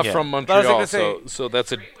 mean, I'm not Yeah. from But I was Montreal, gonna say- so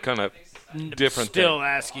that's a kind of different Still thing.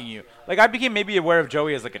 asking you. Like, I became maybe aware of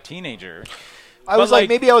Joey as like a teenager. I was But, like, like-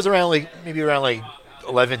 maybe I was around like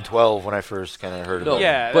 11, 12 when I first kind of heard No, about it.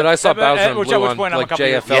 Yeah, but I saw but Bowser and at Blue which on point I'm a like couple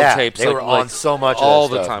years- JFL Yeah, tapes. they like, were on like, so much of all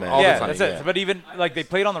that the stuff, time. man. All Yeah, the time. that's yeah. it. But even like they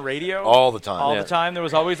played on the radio All the time. all Yeah. the time. There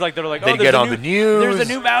was always like they were like, They'd oh, get there's a on new, the news. There's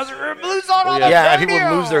a new Bowser and Blue song on Yeah. the Yeah, and radio.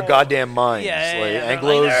 people lose their goddamn minds. Yeah, like, yeah,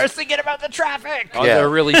 Anglos. they're singing about the traffic. Oh, Yeah. they're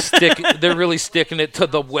really sticking it to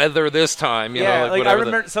the weather this time. You Yeah, know, like I whatever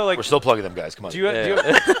remember. So like, We're still plugging them, guys. Come on. do you?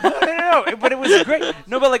 No, but it was great.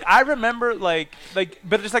 No, but like I remember like,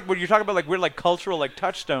 but just like when you're talking about like weird like cultural like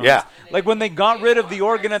touchstones. Yeah. Like when they got rid of the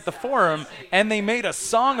organ at the Forum and they made a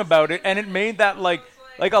song about it, and it made that like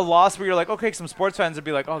a loss where you're like, okay, some sports fans would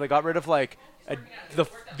be like, oh, they got rid of like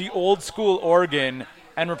the old school organ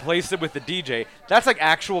and replaced it with the DJ. That's like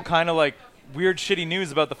actual kind of like weird shitty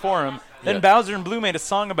news about the Forum. Then Yeah. Bowser and Blue made a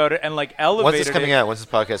song about it and like elevated When's this coming it. out? When's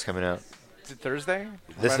this podcast coming out? Is it Thursday?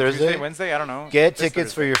 This Around Thursday? Tuesday, Wednesday? I don't know. Get This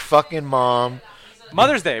tickets for Thursday. your fucking mom.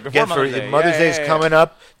 Mother's Day before Mother's Day. Mother's Yeah, Day's yeah, yeah. coming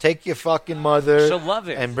up. Take your fucking mother. She'll love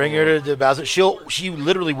it. And bring her to Bowser. She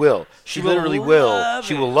literally will. She literally will. love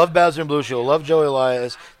She it. will love Bowser and Blue. She will love Joey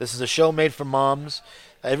Elias. This is a show made for moms.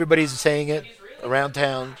 Everybody's saying it around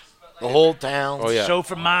town. The whole town. Oh, yeah. Show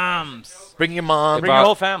for moms. Bring your mom. Bring your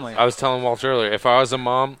whole family. I was telling Walter earlier, if I was a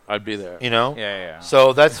mom, I'd be there. You know. Yeah.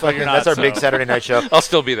 So that's But you're fucking. not, That's our big so. Saturday night show. I'll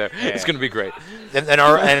still be there. It's gonna be great. And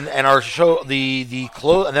our show the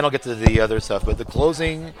close, and then I'll get to the other stuff. But the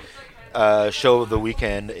closing show of the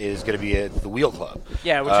weekend is going to be at the Wheel Club.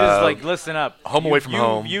 Yeah, which is like, listen up. Home Away from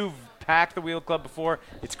Home. You've packed the Wheel Club before.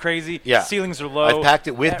 It's crazy. Yeah. Ceilings are low. I've packed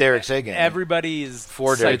it with Derek Sagan. Everybody's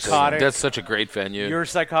For Derek psychotic. That's such a great venue. You're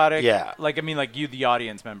psychotic. Yeah. Like, I mean, like you, the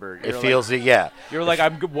audience member. It You're like, feels it. Yeah. You're like,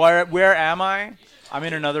 where am I? I'm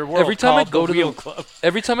in another world. Every time I called go the to Wheel the Club.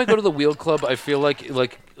 every time I go to the Wheel Club, I feel like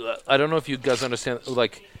I don't know if you guys understand.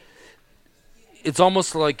 Like, it's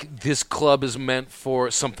almost like this club is meant for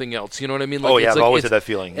something else. You know what I mean? Like, Oh yeah, it's I've like, always it's- had that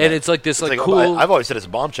feeling. And yeah. it's like this, It's cool. I've always said it's a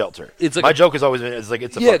bomb shelter. It's like my a- joke has always been it's like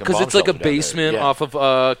it's a yeah, fucking because bomb it's like a shelter down there. basement Yeah. off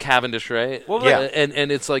of Cavendish, right? Well, Yeah.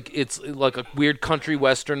 and it's like a weird country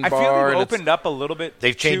western I bar. feel they've and it's opened up a little bit.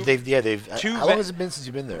 They've changed. to- They've. two How ve- long has it been since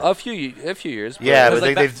you've been there? a few years. yeah, because but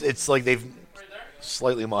like they've. It's like they've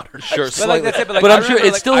slightly modernized. Sure, But, like, slightly. that's it, but, like, but I I'm sure remember,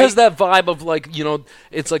 it like, still has that vibe of like, you know,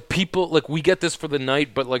 it's like people like we get this for the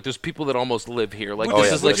night, but like there's people that almost live here. Like Which this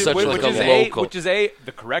is- is like which is- such which like is a local. Which is A,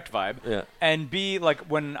 the correct vibe. Yeah. And B, like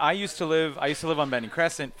when I used to live on Benny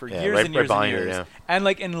Crescent for Yeah, years right- and right years and behind here, years. yeah. And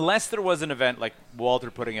like unless there was an event like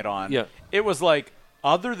Walter putting it on, Yeah. it was like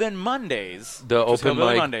other than Mondays, the which was open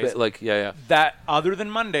Hillbilly mic, Mondays, like yeah. that other than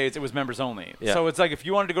Mondays, it was members only. Yeah. So it's like if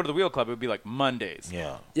you wanted to go to the Wheel Club, it would be like Mondays.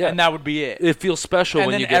 Yeah. Yeah. And that would be it. It feels special and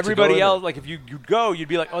when then you get everybody to go in else, like if you'd go, you'd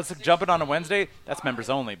be like, oh, it's like jumping on a Wednesday. That's members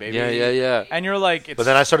only, baby. Yeah. And you're like, it's, But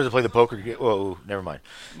then I started to play the poker game. Whoa, never mind.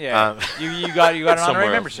 yeah, um, you got an Somewhere honorary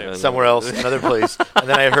else. membership. Yeah. Somewhere else, another place. And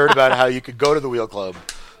then I heard about how you could go to the Wheel Club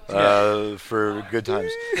for good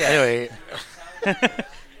times. Anyway,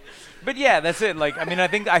 But yeah, that's it. Like, I mean, I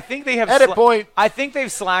think they have Edit point. I think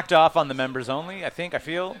they've slacked off on the members only. I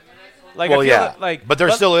feel. Like, well, I feel yeah, that, like, but there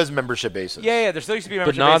still is membership basis. Yeah, there still used to be but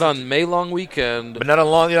membership. not basis. on May long weekend. but not on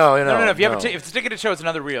long. No. If you no. have if it's a ticketed show, it's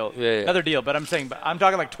another reel, Yeah. another deal. But I'm saying, I'm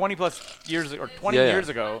talking like 20 plus years or 20 Yeah. years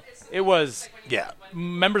ago. It was Yeah,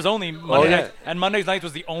 members only Monday yeah. night, and Mondays nights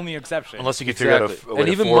was the only exception. unless you could figure out Exactly. a way And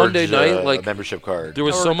to even forge, Monday night, a like, membership card. There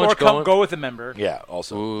was or, so much or going. go with a member. Yeah,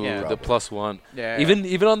 also. Ooh, Yeah. the +1. Yeah.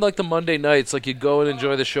 Even on like the Monday nights, like you go and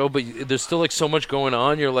enjoy the show, but there's still like so much going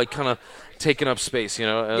on. You're like kind of taking up space, you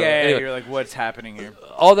know. Yeah, Anyway, you're like, what's happening here?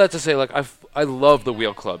 all that to say, like I love the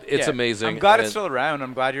Wheel Club. It's Yeah. amazing. I'm glad and it's still around.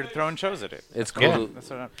 I'm glad you're throwing shows at it. It's Yeah. cool. That's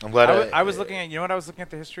what I'm glad I was looking at. You know what I was looking at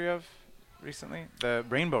the history of recently? The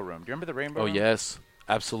Rainbow Room. Do you remember the Rainbow Oh Room? yes,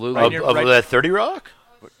 absolutely. Right of, near- of right- that 30 Rock.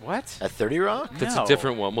 What? At 30 Rock. That's No. a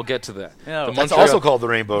different one. We'll get to that. No. The That's That's Montreal- also called the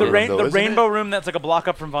Rainbow The, Room, though, the isn't it? Rainbow Room that's like a block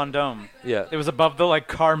up from Vendome. Yeah. It was above the like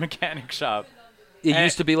car mechanic shop. It And-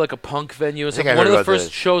 used to be like a punk venue. And think stuff. I One heard of the about first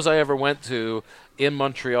this. shows I ever went to, in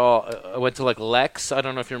Montreal. I went to like Lex. I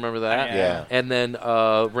don't know if you remember that. Yeah. And then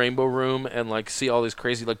Rainbow Room and like see all these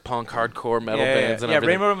crazy like punk hardcore metal yeah, bands and yeah,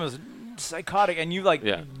 everything. Rainbow Room was psychotic, and you like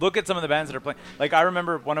look at some of the bands that are playing. Like I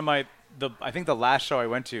remember one of I think the last show I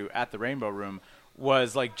went to at the Rainbow Room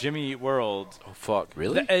was like Jimmy Eat World. Oh fuck!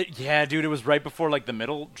 Really? Yeah, dude, it was right before like the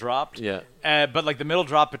middle dropped. Yeah. But like the middle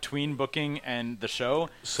dropped between booking and the show.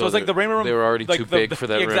 So it was like the Rainbow Room. they were already like too big for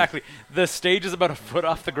that room. Exactly. The stage is about a foot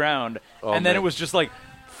off the ground, Oh, and then man. it was just like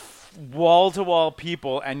wall to wall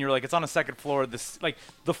people, and you're like, it's on a second floor. This like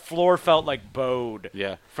the floor felt like bowed.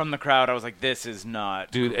 Yeah. From the crowd, I was like, this is not.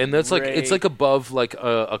 Dude, and that's like it's like above like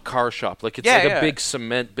a car shop. Like it's Yeah, like yeah. a big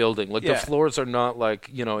cement building. Like Yeah. the floors are not like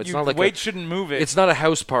it's not like weight shouldn't move it. it's not a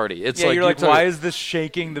house party. It's yeah, like you're like, talking- why is this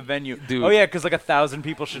shaking the venue? Dude. Oh yeah, because like 1,000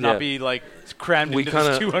 people should Yeah. not be like crammed We into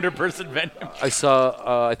this kinda- 200-person venue. I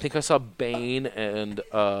saw I think I saw Bane and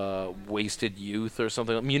Wasted Youth or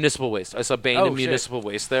something. Municipal Waste. I saw Bane Oh, and shit. Municipal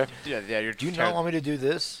Waste there. Yeah, you're. Do you not want me to do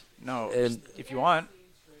this? No, And- if you want,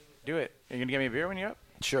 do it. Are you gonna get me a beer when you're up?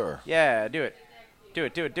 Sure. Yeah, do it. Do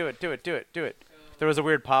it. There was a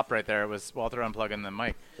weird pop right there. It was Walter unplugging the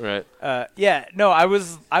mic. Right. Yeah, no, I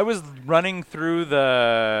was running through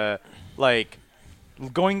the like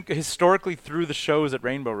going historically through the shows at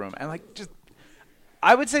Rainbow Room, and like just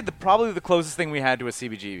I would say probably the closest thing we had to a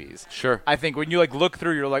CBGB's. Sure. I think when you like look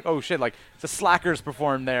through, you're like, oh shit, like the Slackers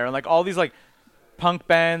performed there, and like all these like punk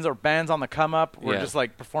bands or bands on the come up were Yeah. just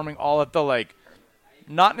like performing all at the like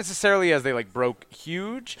not necessarily as they like broke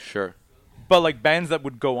huge, Sure. but like bands that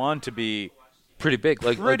would go on to be Pretty big.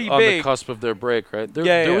 Like Pretty on the big. cusp of their break, right? There,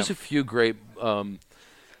 Yeah, there yeah. was a few great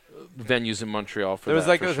venues in Montreal for there was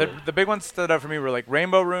that, like for the, sure. the big ones stood out for me were like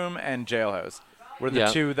Rainbow Room and Jailhouse were the Yeah.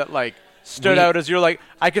 two that like stood We- out as you're like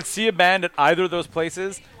I could see a band at either of those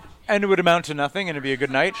places and it would amount to nothing and it'd be a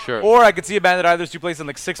good night. Sure. Or I could see a band at either of those two places and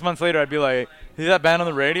like 6 months later I'd be like, see that band on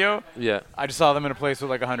the radio? Yeah. I just saw them in a place with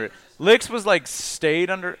like 100. Licks was like stayed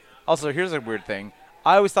under. Also, here's a weird thing.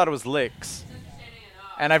 I always thought it was Licks.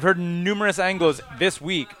 And I've heard numerous Anglos this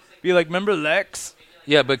week be like, remember Lex?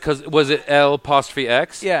 Yeah, because was it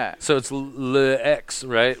L''X? Yeah. So it's L-X,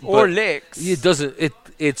 right? Or But Licks. It doesn't.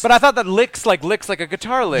 It's. But I thought that licks like a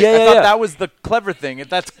guitar lick. Yeah, I yeah, thought yeah. that was the clever thing.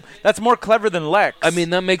 That's more clever than Lex. I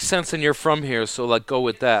mean, that makes sense, and you're from here, so like go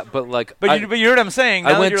with that. But like, but you hear what I'm saying.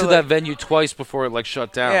 I Now went you're to like- that venue twice before it like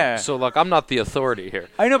shut down. Yeah. So like, I'm not the authority here.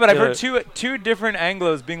 I know, but I've Yeah. heard two different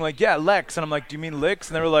Anglos being like, yeah, Lex, and I'm like, do you mean licks?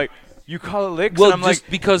 And they were like, you call it licks? Well, and I'm just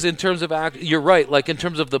like, because in terms of you're right. Like in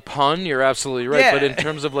terms of the pun, you're absolutely right. Yeah. But in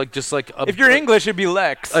terms of like just like if you're English, it'd be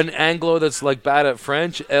Lex. an Anglo that's like bad at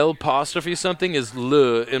French, L' something is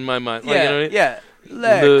le in my mind. Like, yeah, you know what I mean? yeah,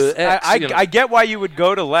 Lex. X, I you know. I get why you would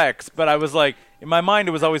go to Lex, but I was like, in my mind,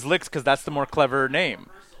 it was always licks because that's the more clever name.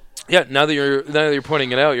 Yeah. Now that you're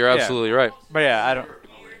pointing it out, you're Yeah. absolutely right. But yeah, I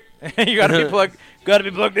don't. You gotta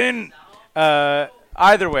be plugged in.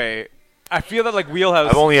 Either way, I feel that like Wheelhouse.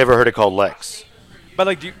 I've only ever heard it called Lex. But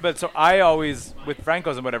like, so I always with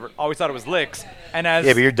Franco's and whatever always thought it was licks. And as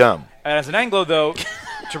Yeah, but you're dumb. as an Anglo though,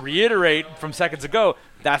 to reiterate from seconds ago,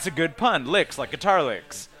 that's a good pun. Licks like guitar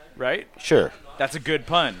licks, right? Sure. That's a good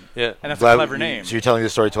pun. Yeah. and that's Glad- a clever name. So you're telling the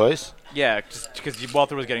story twice? Yeah, just because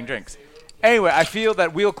Walter was getting drinks. Anyway, I feel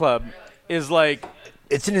that Wheel Club is like.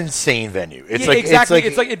 It's an insane venue. It's Yeah, like exactly.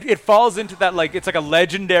 It's like, it falls into that like it's like a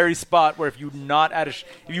legendary spot where if you've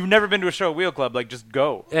never been to a show at Wheel Club, like just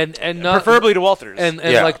go. And not Preferably to Walters. And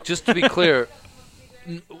Yeah. like just to be clear,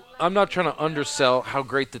 I'm not trying to undersell how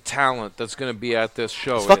great the talent that's going to be at this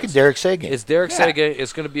show it's fucking is. Derek Sagan. It's Derek Yeah. Sagan.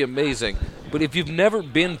 It's going to be amazing. But if you've never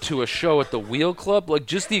been to a show at the Wheel Club, like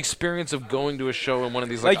just the experience of going to a show in one of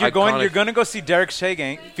these like you're iconic- going to go see Derek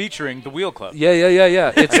Sagan featuring the Wheel Club. Yeah.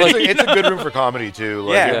 It's It's, like it's a good room for comedy too.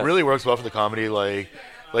 Like Yeah. it really works well for the comedy. Like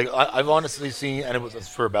I've honestly seen, and it was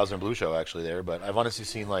for a Bowser and Blue show actually there, but I've honestly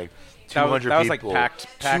seen like 200 that was, like, people, packed to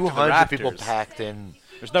the 200 people rafters. packed in.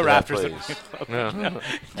 There's no to that rafters. At place. Wheel Club. yeah. You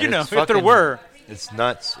And know, it's if there fucking- were, It's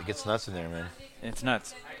nuts. It gets nuts in there, man. it's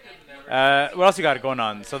nuts. What else you got going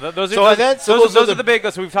on? So those are So those are are the big.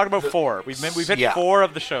 So we've talked about four. We've hit Yeah. 4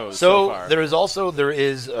 of the shows so far. there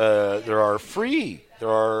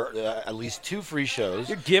are at least 2 free shows.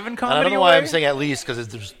 You're giving And comedy I don't know away? why I'm saying at least because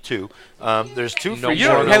there's 2. There's 2 No free You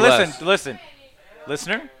more don't, shows. than hey, less. listen,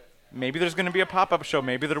 listener. Maybe there's going to be a pop-up show.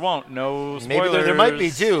 Maybe there won't. No spoilers. Maybe there might be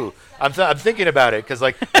too. I'm thinking about it because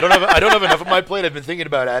like I don't have enough on my plate. I've been thinking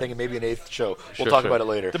about adding maybe an 8th show. We'll talk about it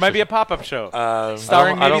later. There might be a pop-up show I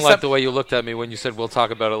starring maybe don't like some- the way you looked at me when you said we'll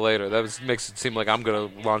talk about it later. Makes it seem like I'm going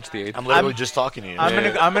to launch the 8th. I'm literally just talking to you.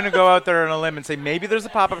 I'm gonna go out there on a limb and say maybe there's a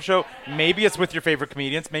pop-up show. Maybe it's with your favorite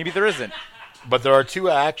comedians. Maybe there isn't. But there are 2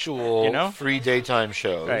 actual You know? free daytime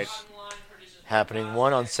shows. Right. happening.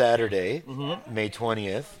 One on Saturday, May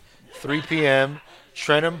 20th, 3 p.m.,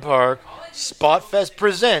 Trenham Park. Spotfest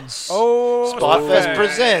presents. Spotfest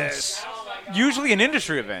presents. Usually an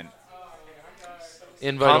industry event.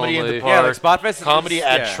 Invite Comedy in only. the Park. Yeah, like Spotfest. Comedy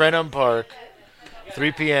at yeah. Trenham Park.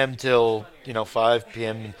 3 p.m. till 5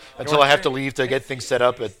 p.m. until I have to leave to get things set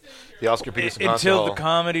up at the Oscar Peterson Concert Until Hall. the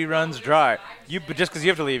comedy runs dry. But just because you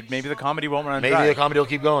have to leave, maybe the comedy won't run dry. Maybe the comedy will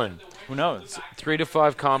keep going. Who knows? 3 to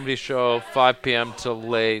 5 comedy show, 5 p.m. till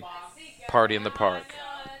late, party in the park.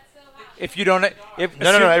 If you don't, No.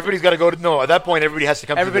 Everybody's got to go to. No, at that point, everybody has to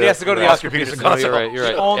come. Everybody has to go to the Oscar Peterson No, Concert you're Hall. right. You're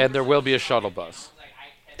right. Only- And there will be a shuttle bus.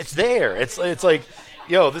 It's there. It's like,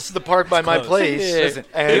 yo, this is the park by my close. place. Listen,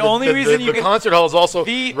 And the only reason you the can- concert hall is also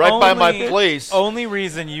The right by my only- place. Only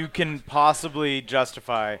reason you can possibly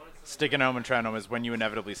justify sticking home and Trenham is when you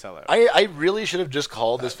inevitably sell out. I really should have just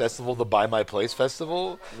called this festival the By My Place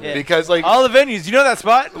Festival Yeah. because like All the venues, you know that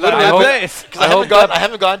spot? Literally, That I place. I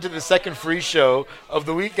haven't gone to the second free show of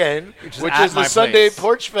the weekend, which at is the my Sunday place.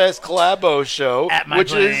 Porch Fest Collabo show, At my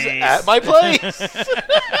which is place. at my place.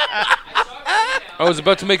 I was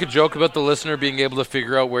about to make a joke about the listener being able to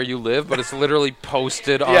figure out where you live, but it's literally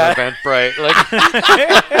posted on Yeah. Eventbrite.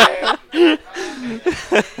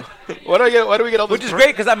 Why do we get all this? Which is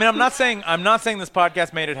great because I'm not saying this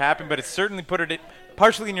podcast made it happen, but it certainly put it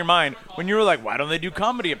partially in your mind when you were like, why don't they do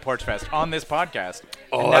comedy at Porch Fest on this podcast?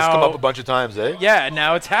 Oh, And that's come now- up a bunch of times, eh? Yeah, and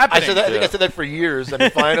now it's happening. I said that. I think I said that for years, and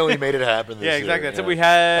it finally made it happen. This Yeah, exactly. year. That's what we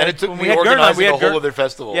had. And it took when me we had Gurn on, organizing we had a whole Gurn- other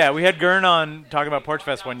festival. Yeah, we had Gurn on talking about Porch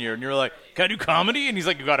Fest one year, and you were like, "Can I do comedy?" And he's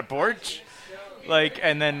like, "You got a porch?"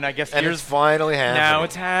 And then I guess and years it's finally happening. now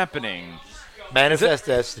it's happening. Manifest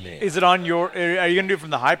Destiny. Is it on your? Are you gonna do it from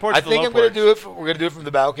the high porch? I or the think low I'm going porch? to do it. We're going to do it from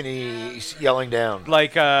the balcony, yelling down.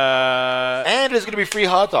 Like And there's going to be free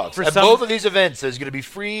hot dogs. For At some- both of these events, there's going to be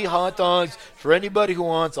free hot dogs for anybody who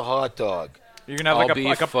wants a hot dog. you're gonna have I'll like be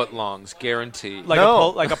a footlongs, guaranteed. like No.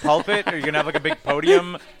 like a pulpit, or you're gonna have like a big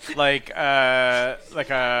podium, like a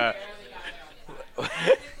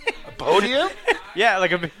Podium? yeah,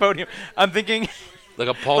 like a big podium. I'm thinking Like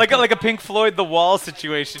a pulp. like a Pink Floyd The Wall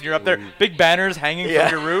situation. You're up there, big banners hanging Yeah.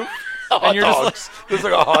 from your roof, Hot and you're dogs. There's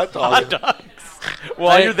like a hot dog. hot dogs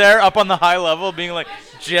while you're there up on the high level, being like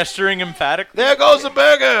gesturing emphatically. There goes the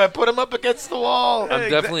burger. Put him up against the wall. I'm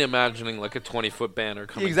definitely imagining like a 20-foot banner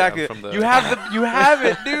coming Exactly. down from the. You have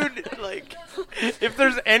it, dude. Like, if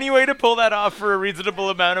there's any way to pull that off for a reasonable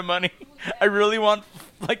amount of money, I really want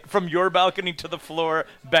like from your balcony to the floor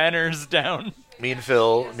banners down. Me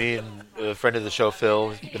and a friend of the show, Phil,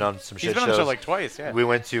 he's been on some shit He's been on shows. the show like twice. Yeah. We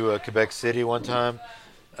went to Quebec City one time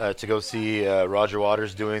to go see Roger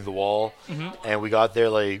Waters doing The Wall, and we got there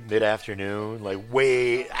like mid-afternoon, like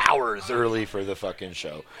way hours early for the fucking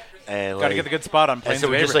show. And Got to get the good spot on And Plains so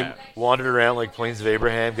of we just Abraham. like wandered around like Plains of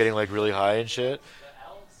Abraham, getting like really high and shit.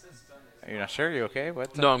 You're not sure? You okay?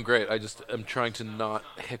 What? No, I'm great. I'm trying to not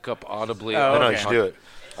hiccup audibly. Oh, No, okay. you should do it.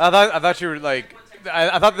 I thought you were like.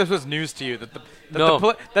 I thought this was news to you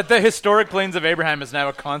that the historic Plains of Abraham is now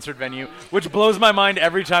a concert venue, which blows my mind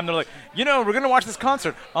every time they're like, we're gonna watch this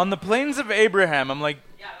concert on the Plains of Abraham. I'm like,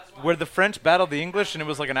 where the French battled the English and it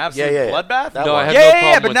was like an absolute Yeah. bloodbath. That No, I one. had no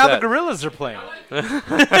problem but with now that. the Gorillas are playing.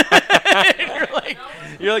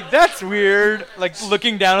 you're like that's weird. Like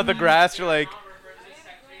looking down at the grass, you're like,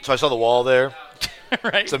 So I saw The Wall there.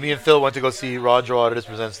 right? So me and Phil went to go see Roger Waters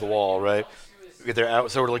presents The Wall, right? We get there out,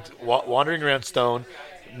 so we're like wandering around Stone,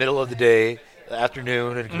 middle of the day,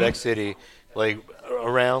 afternoon in Quebec City, like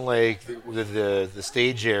around like the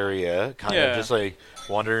stage area, kind Yeah. of just like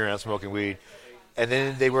wandering around smoking weed, and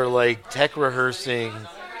then they were like tech rehearsing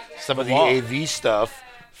some of the Wall. AV stuff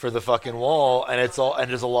for the fucking Wall, and there's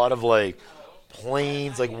a lot of like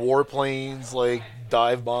planes, like warplanes, like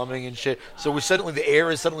dive bombing and shit. So the air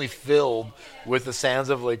is suddenly filled with the sounds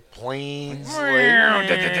of like planes. Yeah,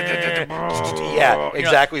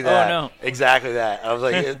 exactly like, that. oh, no. Exactly that. I was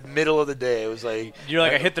like, in the middle of the day, it was like, You're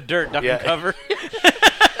like, I hit the dirt, duck Yeah. and cover.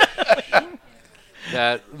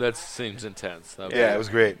 That seems intense. yeah, it was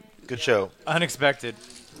great. Good show. Unexpected.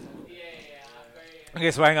 Okay,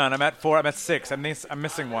 so hang on. I'm at 4. I'm at 6. I'm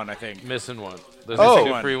missing one, I think. Missing one. There's Oh.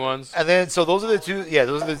 two free ones. And then, so those are the two. Yeah,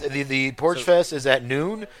 those are the Porch Fest is at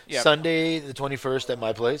noon, Yep. Sunday the 21st at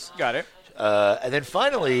my place. Got it. And then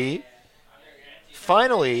finally,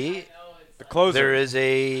 The closer. there is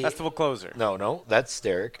a Festival closer. No, that's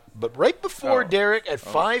Derek. But right before Oh. Derek at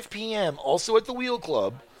 5 p.m., also at the Wheel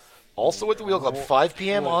Club, 5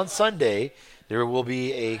 p.m. on Sunday, there will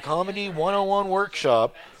be a comedy 101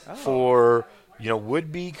 workshop for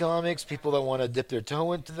would-be comics, people that want to dip their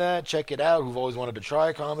toe into that, check it out, who've always wanted to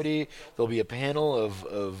try comedy. There'll be a panel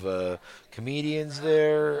of comedians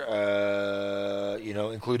there,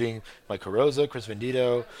 including Mike Carosa, Chris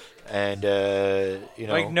Vendito, and,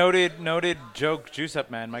 Like noted joke juice up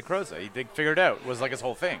man, Mike Rosa. He figured it out. It was like his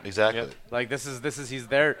whole thing. Exactly. Yep. Like this is he's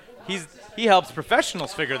there. He helps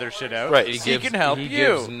professionals figure their shit out. Right. He can help he you.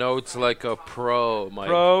 gives notes like a pro, Mike.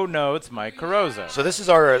 Pro notes, Mike Carosa. So this is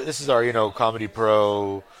our Comedy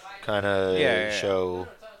Pro kind of Yeah. show.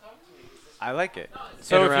 I like it.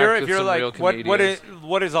 So Interact if you're with some real like, comedians.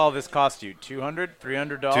 what does all this cost you? $200,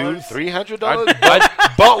 $300?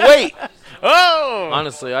 $200-$300? But wait. Oh!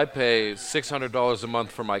 Honestly, I pay $600 a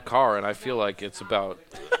month for my car, and I feel like it's about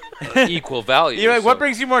equal value. You're like, so what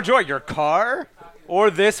brings you more joy, your car or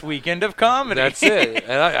this weekend of comedy? That's it.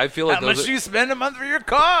 And I feel like How much do you spend a month for your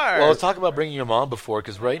car? Well, let's talk about bringing your mom before,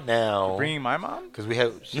 because right now, Bringing my mom? because we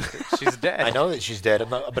have, She's dead. I know that she's dead. I'm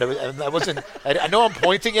not, but I wasn't. I know I'm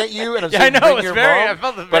pointing at you, and I'm Yeah, saying I know, bring it's your very- mom. I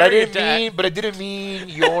felt it but I very didn't attacked. mean. But I didn't mean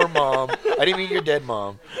your mom. I didn't mean your dead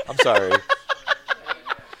mom. I'm sorry.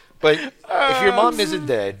 But if your mom isn't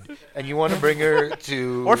dead and you want to bring her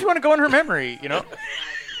to, Or if you want to go in her memory,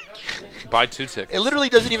 buy 2 tickets. it literally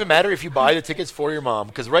doesn't even matter if you buy the tickets for your mom,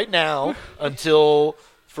 because right now, until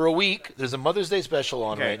for a week, there's a Mother's Day special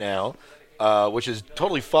on Okay. right now, which is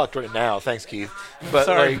totally fucked right now. Thanks, Keith. But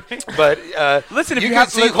Sorry. Listen, if you can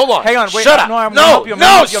have see, listen, hold on, hang on, wait, shut up. no, I'm No, gonna help you. I'm no,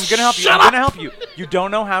 gonna help you. I'm gonna help you. shut I'm up. gonna help you. You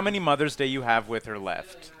don't know how many Mother's Day you have with her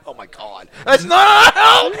left. Oh my God, that's not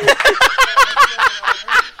help.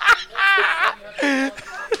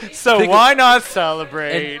 So Think why not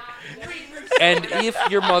celebrate? And if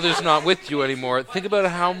your mother's not with you anymore, think about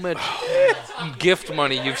how much gift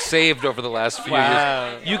money you've saved over the last few Wow.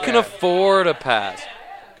 years. You can afford a pass.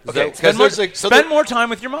 Okay, Spend, because more, there's like spend more time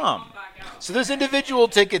with your mom. So there's individual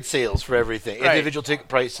ticket sales for everything. Right. Individual ticket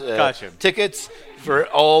price Gotcha. tickets for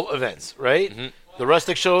all events, right? Mm-hmm. The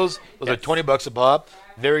rustic shows, those are Yes. $20 a pop,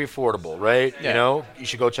 very affordable, right? Yeah. You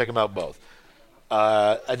should go check them out both.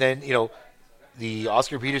 And then the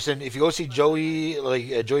Oscar Peterson. If you go see Joey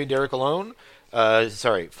and Derek alone,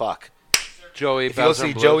 Joey, If you go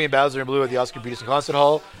see Joey and Bowser and Blue at the Oscar Peterson Concert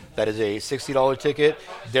Hall, that is a $60 ticket.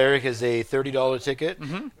 Derek is a $30 ticket.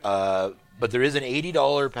 Mm-hmm. But there is an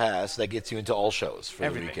 $80 pass that gets you into all shows for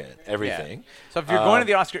Everything. the weekend. Everything. Yeah. So if you're going to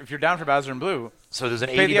the Oscar, if you're down for Bowser and Blue, So there's an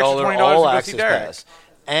Pay the $80 extra $20 all to go see access Derek. pass.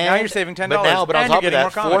 And Now you're saving $10, But on and top you're of getting more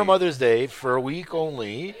that, for comedy. Mother's Day, for a week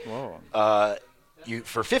only, whoa. you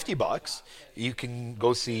for $50, you can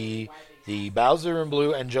go see the Bowser and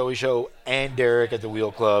Blue and Joey show and Derek at the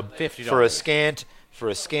Wheel Club $50. for a scant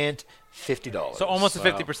 $50. So almost a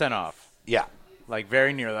 50% off. Yeah. Like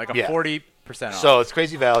very near, like a Yeah. 40% off. So it's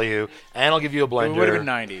crazy value, and I'll give you a blender. it would have been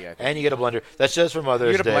 90, I think. And you get a blender. That's just for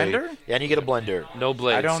Mother's You get a Day. blender? Yeah, and you get a blender. No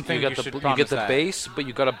blades. I don't think you you got should you promise get the that. base, but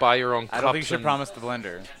you got to buy your own cups. I don't think you should and- promise the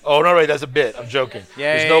blender. Oh no, right? That's a bit. I'm joking.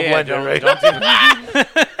 Yeah, There's no blender, don't, right? Don't do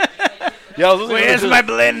that. Yeah, I was listening Where's to my I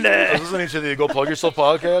blender? was listening to the Go Plug Yourself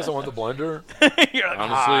podcast. I want the blender. You're like,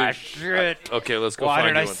 Honestly, shit. Okay, let's go Why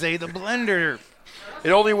find did I you one. say the blender?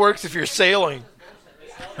 It only works if you're sailing.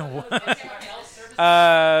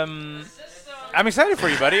 I'm excited for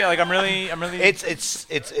you, buddy. Like I'm really.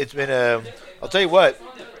 It's been a. I'll tell you what.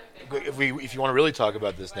 If you want to really talk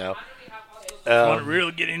about this now, I want to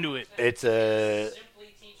really get into it. it's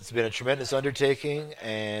been a tremendous undertaking,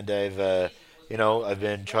 and I've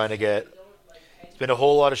been trying to get. It's been a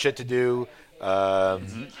whole lot of shit to do. I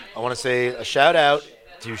want to say a shout out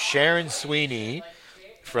to Sharon Sweeney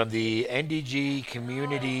from the NDG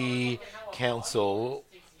Community Council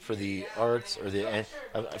for the Arts, or I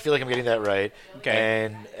feel like I'm getting that right. Okay.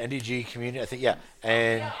 And NDG Community, I think, yeah.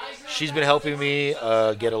 And she's been helping me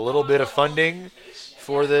get a little bit of funding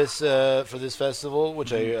for this festival,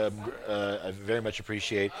 which I very much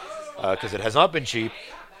appreciate, because it has not been cheap,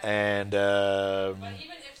 and I'm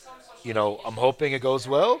hoping it goes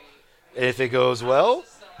well. If it goes well,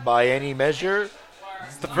 by any measure,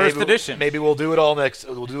 It's the first edition. Maybe we'll do it all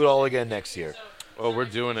We'll do it all again next year. Oh, we're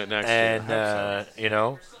doing it next And year.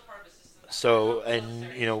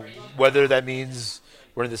 whether that means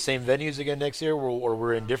we're in the same venues again next year, or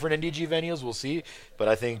we're in different NDG venues, we'll see. But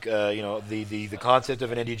I think the concept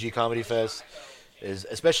of an NDG Comedy Fest is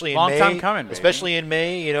especially in Long May, time coming, baby. especially in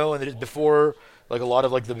May, and it- before like a lot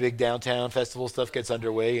of like the big downtown festival stuff gets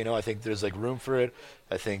underway. I think there's like room for it.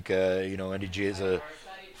 I think NDG is a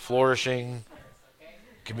flourishing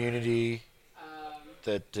community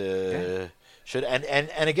that should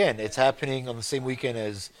and again, it's happening on the same weekend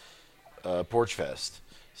as Porch Fest.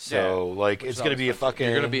 So Yeah. it's gonna be a fucking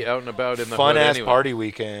You're gonna be out and about in the fun hood ass anyway. party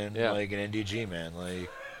weekend, Yeah. like an NDG, man. Like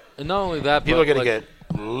And not only that, People but are gonna like,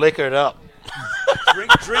 get liquored up.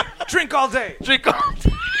 Drink all day.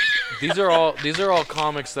 these are all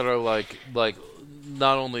comics that are like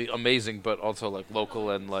not only amazing but also like local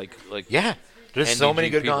and like Yeah, there's so NDG many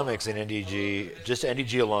good people. comics in NDG, just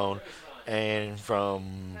NDG alone, and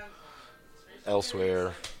from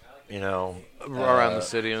elsewhere, around the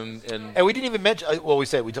city and And we didn't even mention. Well, we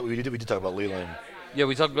did talk about Leland. yeah,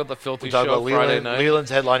 we talked about the Filthy We talked show about Friday Leland. night.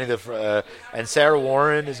 Leland's headlining and Sarah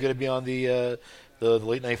Warren is going to be on the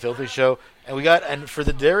late night Filthy show, and for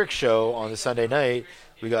the Derek show on the Sunday night,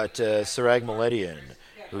 we got Sarag Miletian,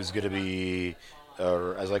 who's going to be,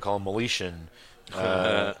 or as I call him, Miletian.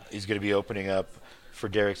 He's going to be opening up for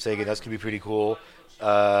Derek Sagan. That's going to be pretty cool.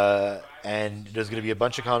 And there's going to be a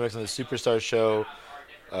bunch of comics on the Superstar show.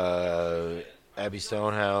 Abby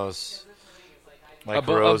Stonehouse, Mike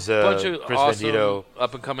Rosa, a bunch of Chris awesome Vendito.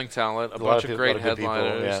 up-and-coming talent, a lot bunch of of people- great lot of good people,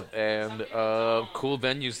 headliners, and cool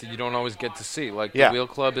venues that you don't always get to see. Like Yeah. the Wheel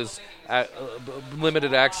Club is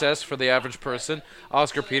limited access for the average person.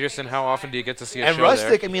 Oscar Peterson, how often do you get to see a And show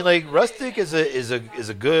Rustic, there? I mean, like Rustic is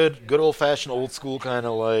a good old fashioned old school kind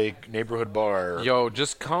of like neighborhood bar. Yo,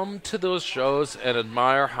 just come to those shows and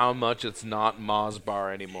admire how much it's not Ma's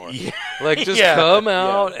Bar anymore. Yeah. Like, just Yeah. come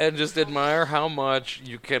out and just admire how much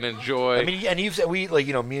you can enjoy. I mean, and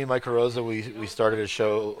me and Mike Rosa, we started a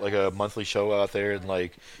show, like a monthly show out there in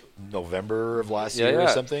like November of last Yeah, year or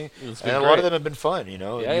yeah. something. It's And been a lot great. of them have been fun, Yeah,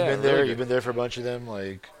 you've yeah, been there, really you've good. been there for a bunch of them,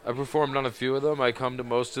 like. I performed on a few of them. I come to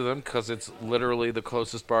most of them because it's literally the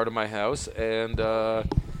closest bar to my house. And,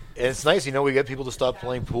 And it's nice, we get people to stop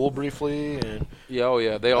playing pool briefly, and yeah, oh,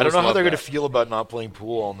 yeah. They I always don't know how love they're going that. to feel about not playing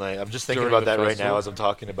pool all night. I'm just thinking During about the that right festival? now as I'm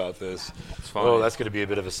talking about this. It's fine. Oh, that's going to be a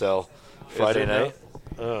bit of a sell. Friday it now?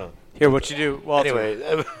 night. Here, what you do? Walter.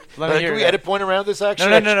 Anyway, Let me hear can we it. edit point around this?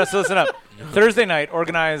 Actually, No. So listen up. Thursday night,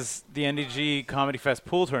 organize the NDG Comedy Fest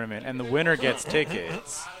pool tournament, and the winner gets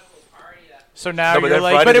tickets. So now No, but you're then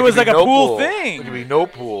like, Friday but it there was could like be a no pool There thing. could be no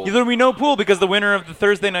pool. There'll be no pool because the winner of the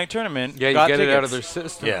Thursday night tournament Yeah, you got get tickets. it out of their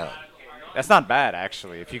system. Yeah, That's not bad,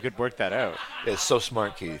 actually, if you could work that out. it's so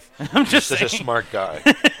smart, Keith. I'm just Such saying. a smart guy.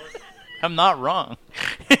 I'm not wrong.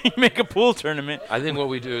 You make a pool tournament. I think what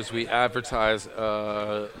we do is we advertise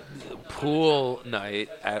pool night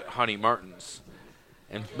at Honey Martin's.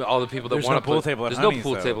 And all the people that There's want no to pool table at There's Honey's, no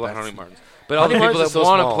pool though. table at That's- Honey Martin's. But all the Honey people Martin's that is so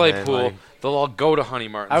want to small, play man, pool, like- they'll all go to Honey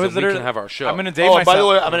Martin's. I was and we literally can have our show. I'm gonna date Oh, myself. by the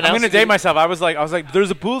way, I'm gonna I'm announce gonna it date again. myself. I was like,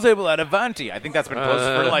 there's a pool table at Avanti. I think that's been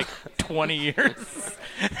closed for like 20 years.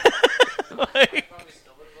 Like,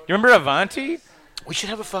 you remember Avanti? We should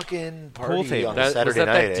have a fucking Pool party table. on was Saturday that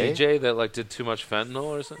night, that eh? DJ that like did too much fentanyl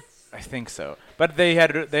or something? I think so. But they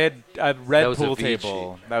had a red That was pool Avicii.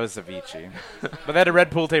 table. That was Avicii. But they had a red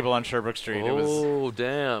pool table on Sherbrooke Street. It was Oh,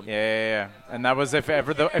 damn. yeah. And that was if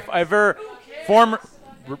you're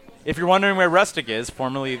wondering where Rustic is,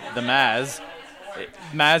 formerly the Maz.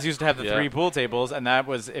 Maz used to have the Yeah. 3 pool tables, and that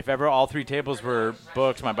was if ever all 3 tables were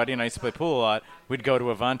booked. My buddy and I used to play pool a lot. We'd go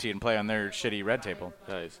to Avanti and play on their shitty red table.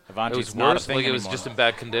 Nice. Avanti's It was not a worse, thing like it was anymore. just in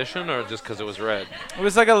bad condition or just because it was red? It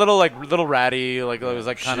was like a little ratty, like it was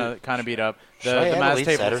like kind of beat up. Should I The add a Maz late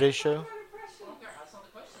tables. Saturday show?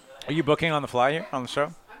 Are you booking on the fly here on the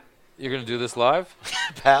show? You're going to do this live?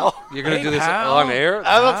 Pal? You're going to Hey, do this pal. on air?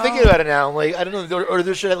 I'm thinking about it now. I'm like, I don't know, or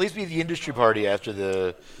there should at least be the industry party after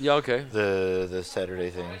the Yeah, okay. the Saturday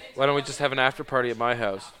thing. Why don't we just have an after party at my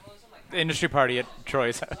house? The industry party at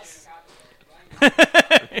Troy's house.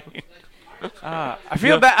 I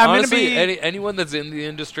feel bad. I'm Honestly, gonna be. anyone that's in the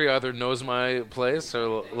industry either knows my place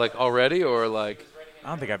or like already or like, I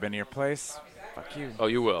don't think I've been to your place. Fuck you. oh,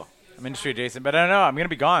 you will. I'm industry adjacent, but I don't know. I'm gonna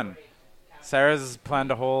be gone. Sarah's planned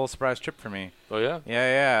a whole surprise trip for me. Oh yeah.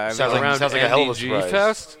 Yeah. I Sounds mean, like- Around a hell of a NDG surprise.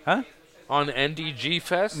 Fest huh? on NDG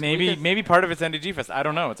Fest. Maybe part of it's NDG Fest. I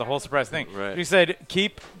don't know. It's a whole surprise thing. Right. She said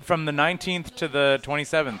keep from the 19th to the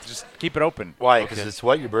 27th. Just keep it open. Why? Because Okay. it's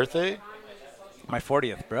what, your birthday My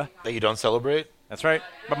 40th, bruh. that you don't celebrate? That's right.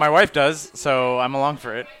 But my wife does, so I'm along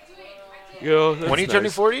for it. Yo, When are you turning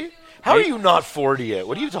 40? How are you not 40 yet?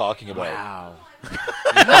 What are you talking about? Wow.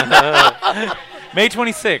 May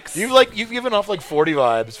 26th. You've given off like 40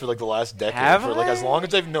 vibes for like the last decade. Have for like I? as long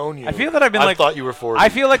as I've known you. I feel that I've been I like thought you were 40. I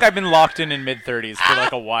feel like I've been locked in mid-30s for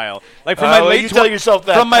like a while. Like from well, you tell yourself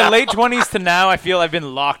that. From my late 20s to now, I feel I've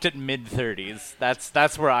been locked at mid-30s.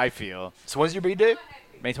 That's where I feel. So when's your birthday?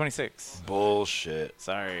 May 26th. Bullshit.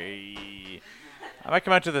 Sorry. I might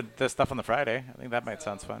come out to the stuff on the Friday. I think that might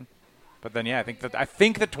sound fun. But then yeah, I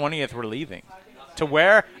think the 20th we're leaving. To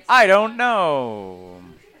where? I don't know.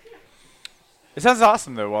 It sounds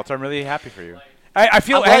awesome though, Walter. I'm really happy for you. I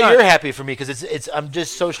feel I'm hang glad on. you're happy for me because it's I'm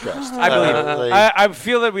just so stressed. I believe it. like- I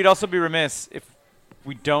feel that we'd also be remiss if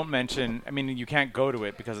we don't mention. I mean, you can't go to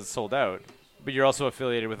it because it's sold out. But you're also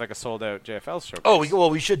affiliated with like a sold out JFL showcase. Oh,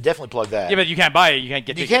 we should definitely plug that. Yeah, but you can't buy it. You can't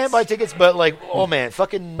get. You tickets. can't buy tickets, but like, oh man,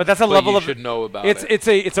 fucking. But that's a But level you of. should know about it's it.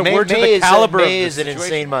 it's a word to May the caliber of May the is an situation.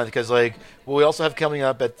 insane month because like what we also have coming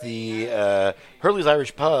up at the Hurley's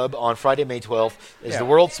Irish Pub on Friday, May 12th is the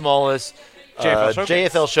world's smallest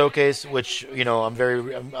JFL showcase. which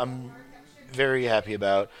I'm very happy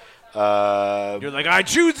about. You're like, I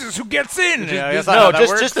choose who gets in.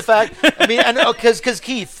 Just the fact. I mean, because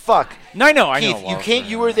Keith, fuck. No, I know. Keith, Well,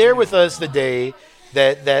 you were there with us the day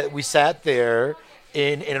that we sat there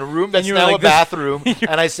in a room that's you were now like a this- bathroom,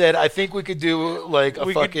 and I said, I think we could do like a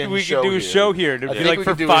we fucking could show do a here. show here to I be think like we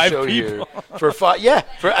for could do a 5 show people. here. For 5, yeah.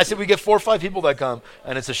 I said we get 4 or 5 people that come,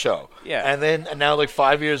 and it's a show. Yeah. And now like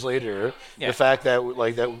 5 years later, Yeah. the fact that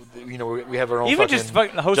we have our own Even fucking just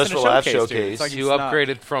fucking hosting Just a for Laughs showcase, dude. showcase. It's like You it's not-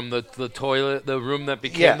 upgraded from the toilet, the room that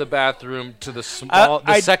became Yeah. the bathroom, to the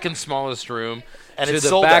I- second smallest room, And to it's the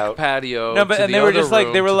sold back out. patio. No, but to and the they were other just like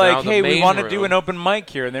room, they were to like, now the hey, we main want to room. do an open mic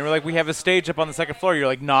here, and they were like, we have a stage up on the second floor. You're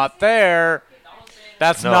like, not there.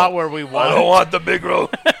 That's No. not where we want. I don't want the big room.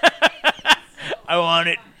 I want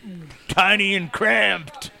it tiny and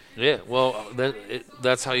cramped. Yeah, well,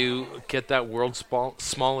 that's how you get that world's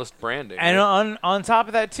smallest branding. And right? on top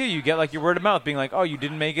of that too, you get like your word of mouth being like, oh, you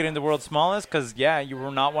didn't make it in the world's smallest because you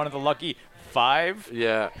were not one of the lucky 5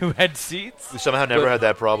 yeah. who had seats. We somehow never But- had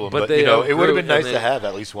that problem, but but they it would have outgrew been nice and to they- have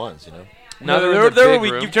at least once. Now they're in there the were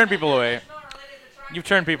big room. You've turned people away. You've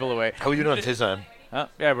turned people away. How are you doing on Tizan?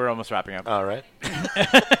 Yeah, we're almost wrapping up. All right.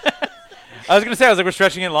 I was gonna say, we're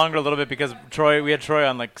stretching it longer a little bit because we had Troy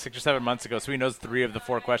on like 6 or 7 months ago, so he knows 3 of the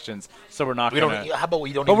 4 questions. So we're not We gonna. don't. How about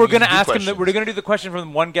we don't? But even we're gonna need to do ask him. questions? We're gonna do the question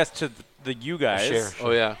from one guest to the you guys, Sure.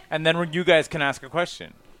 Oh yeah. and then you guys can ask a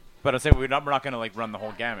question. But I'm saying we're not gonna like run the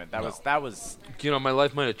whole gamut. That was. My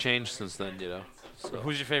life might have changed since then. So.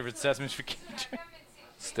 Who's your favorite Sesame Street character?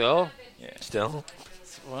 Still? Still.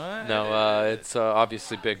 What? No, it's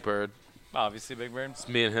obviously Big Bird. Obviously, Big Bird.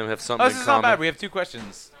 Me and him have something This in is not common. bad. We have 2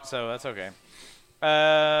 questions, so that's okay.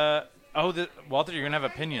 Walter, you're gonna have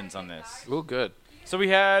opinions on this. Ooh, good. So we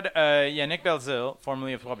had Yannick Belzil,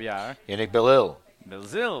 formerly of Trois Bières. Yannick Belil.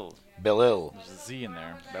 Belzil. Belil. There's a Z in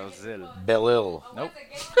there. Belzil. Belil. Nope.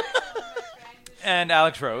 And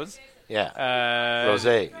Alex Rose. Yeah. Rose.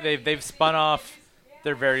 They've spun off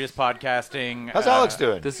their various podcasting. How's Alex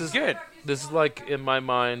doing? This is Good. This is like, in my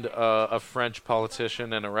mind, a French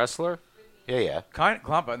politician and a wrestler. Yeah. Kind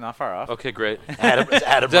of, but not far off. Okay, great. It's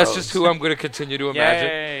Adam That's Rose. just who I'm going to continue to Yeah, imagine.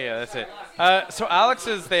 yeah, that's it. So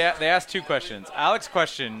Alex's, they asked 2 questions. Alex's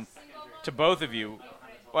question to both of you.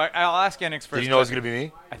 Well, I'll ask Yannick's first. Did you know it was going to be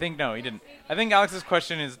me? I think no, he didn't. I think Alex's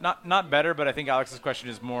question is not better, but I think Alex's question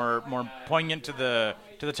is more poignant to the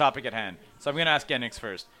topic at hand. So I'm going to ask Yannick's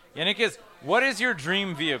first. Yannick is, what is your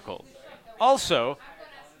dream vehicle? Also,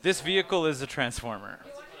 this vehicle is a transformer.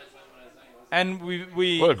 And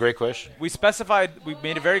What a great question. we specified, we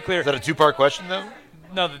made it very clear. Is that a 2-part question, though?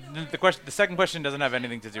 No, the question, the second question doesn't have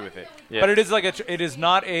anything to do with it. Yeah. But it is like it is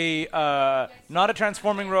not a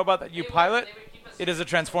transforming robot that you pilot. It is a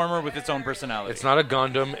transformer with its own personality. It's not a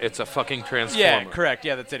Gundam. It's a fucking transformer. Yeah, correct.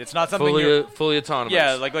 Yeah, that's it. It's not something you're, Fully autonomous.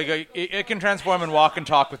 yeah, like it can transform and walk and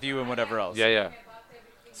talk with you and whatever else. Yeah.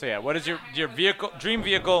 So yeah, what is your vehicle, dream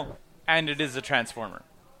vehicle, and it is a transformer?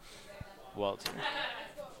 Walter.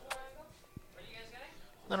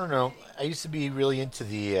 I don't know. I used to be really into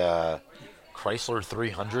the Chrysler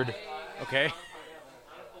 300. Okay.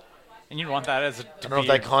 And you want that as a. I don't know if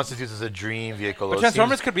that constitutes as a dream vehicle. But though. It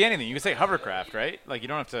transformers seems- could be anything. You could say hovercraft, right? Like you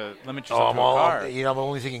don't have to limit Oh, yourself I'm to a car. I'm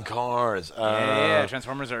only thinking cars. Yeah,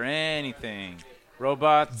 transformers are anything.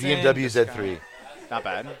 Robots. in BMW the sky. Z3. Not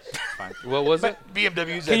bad. It's fine. What was it?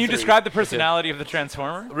 BMW Z3. Can you describe the personality of the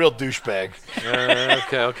transformer? Real douchebag.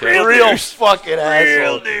 Okay. Real fucking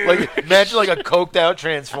asshole. Like imagine like a coked out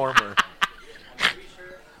transformer.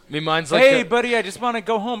 I mean, mine's like Hey, buddy, I just want to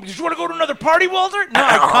go home. You want to go to another party, Walter? No,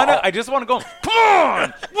 I just want to go. Come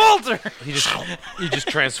on, Walter. he just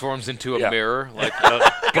transforms into a Yeah. mirror. Like,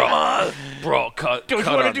 bro, cut. Don't you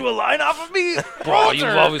cut want to on do a line off of me? Bro, you've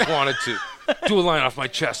Walter. always wanted to do a line off my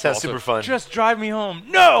chest. Sounds Walter. super fun. Just drive me home.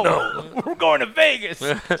 No, we're going to Vegas.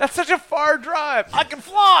 That's such a far drive. I can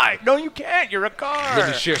fly. No, you can't. You're a car. Let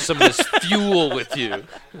me share some of this fuel with you.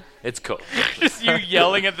 It's cool. Just you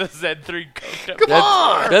yelling at the Z3 coked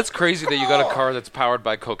up. That's crazy that you got a car that's powered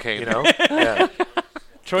by cocaine. You know? Yeah.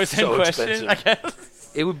 Choice in So question, expensive. I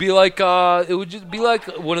guess. It would be like it would just be like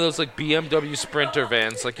one of those like BMW Sprinter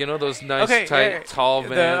vans, like those nice Okay, tight yeah, tall the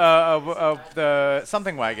vans. the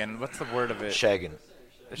something wagon. What's the word of it? Shaggin'.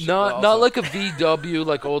 Not like a VW,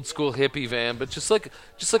 like old school hippie van, but just like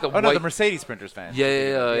a white. No, the Mercedes Sprinters van. Yeah.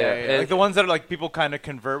 Like And the ones that are like people kind of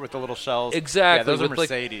convert with the little shells. exactly. Yeah, those are with,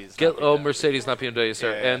 Mercedes. Mercedes, not BMW,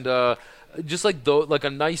 sir. Yeah. And just like like a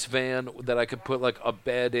nice van that I could put like a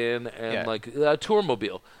bed in and like a tour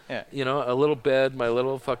mobile. Yeah. You know, a little bed, my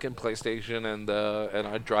little fucking PlayStation, and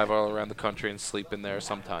I'd drive all around the country and sleep in there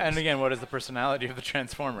sometimes. And again, what is the personality of the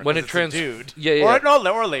Transformer? When 'Cause it it's a dude, yeah.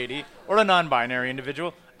 or a lady, or a non-binary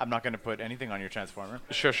individual. I'm not going to put anything on your Transformer.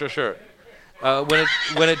 Sure.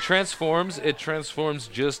 When it transforms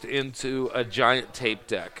just into a giant tape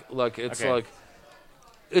deck. Like it's Okay. like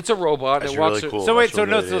it's a robot. That's and it walks really cool. So wait, That's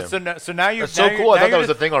really good, so now you're That's so cool. I thought that was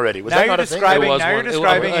a thing already. Was that not a thing? describing, It was now you're one. It was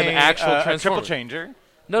describing an actual a Transformer. triple changer.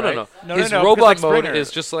 No. No, His no, robot because like mode Springer. is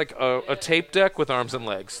just like a tape deck with arms and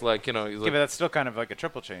legs. Like, you know. He's Yeah, like, but that's still kind of like a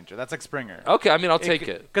triple changer. That's like Springer. okay, I mean, I'll take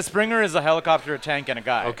it. Because Springer is a helicopter, a tank, and a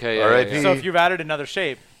guy. Okay, yeah, R.I.P. yeah. So if you've added another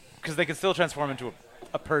shape, because they can still transform into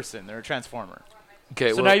a person, they're a transformer.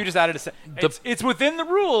 Okay, So well, now you just added it's within the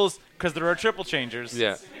rules because there are triple changers.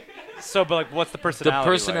 yeah. So, but like, what's the The personality?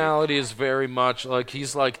 personality is very much like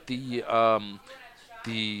he's like the always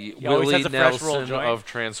Willie has a fresh roll Nelson joint. of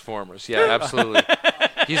Transformers. Yeah, absolutely.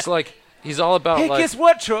 He's all about Like, hey, like. guess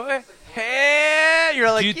what, Troy? Hey,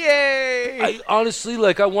 you're like, Dude, yay! I honestly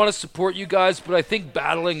I want to support you guys, but I think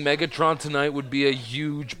battling Megatron tonight would be a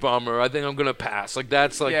huge bummer. I think I'm gonna pass. Like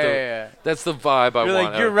that's like Yeah. that's the vibe I You're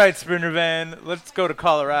want. like, you're right, Sprinter Van. Let's go to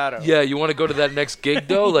Colorado. Yeah, you want to go to that next gig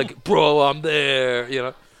though? Like, bro, I'm there. You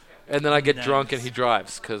know, and then I get drunk and he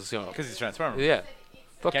drives because Because he's a transformer. yeah,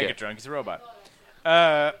 fuck Can't yeah. get drunk. He's a robot.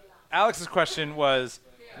 Alex's question was,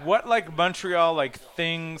 what like Montreal like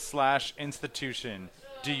thing / institution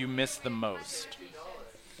do you miss the most?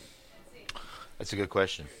 That's a good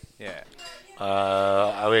question. Yeah.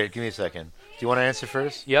 Wait, give me a second. Do you want to answer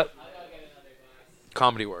first? Yep.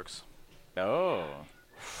 Comedy Works. Oh.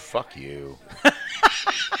 Fuck you.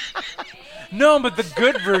 No, but the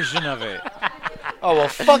good version of it. Oh, well,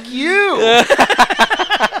 fuck you.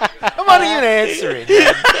 I'm not even answering.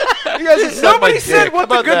 Man. You guys just suck my Nobody said dick. what How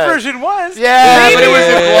the about good that? version was. Yeah, but it was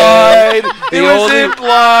implied. The It was only-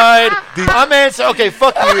 implied. I'm answering. Okay,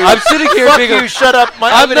 fuck you. I'm sitting here fuck being you. Shut up. I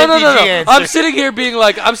have an no. NDG answer. I'm sitting here being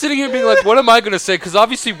like, what am I gonna say? Because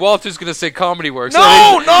obviously Walter's gonna say Comedy Works. No,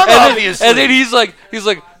 and then, not and then- obviously. And then he's like,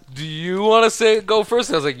 do you want to go first?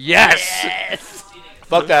 And I was like, yes.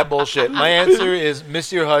 Fuck that bullshit. My answer is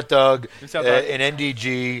Monsieur Hot Dog Monsieur Hot Dog. in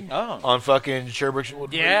NDG Oh. on fucking Sherbrooke,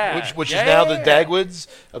 Yeah. which Yeah, is now yeah, the yeah. Dagwoods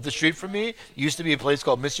up the street from me. Used to be a place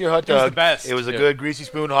called Monsieur Hot It was Dog. the best. It was a Yeah. good greasy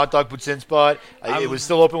spoon hot dog poutine spot. It was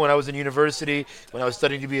still open when I was in university, when I was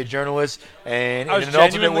studying to be a journalist. And I in was an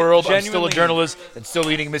alternate genuinely- world, I'm still a genuinely- journalist and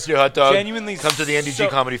still eating Monsieur Hot Dog. Genuinely come to the NDG so-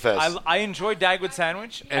 Comedy Fest. I enjoy Dagwood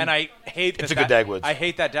sandwich, and I hate It's that a good Dagwoods. I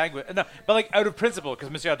hate that Dagwood. No, but like out of principle, because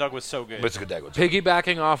Monsieur Hot Dog was so good. but it's a good Dagwoods. Piggybacking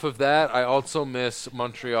off of that, I also miss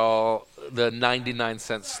Montreal, the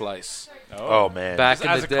 99-cent slice. Oh, man. Back As in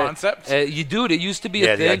a the day, concept? you do it. It used to be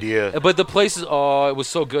Yeah, a the thing. idea. But the places, it was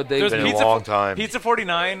so good. They There's been a pizza long time. Pizza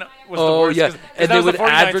 49 was the Oh worst. yeah, 'cause and that they was the would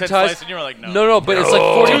 49 cent advertise. slice, and you were like, no. no, but it's like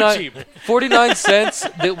No. 49, Too cheap. 49 cents.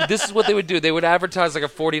 This is what they would do. They would advertise like a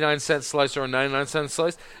 49-cent slice or a 99-cent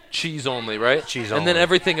slice, cheese only, right? Cheese and then only.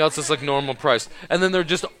 everything else is like normal price. And then they're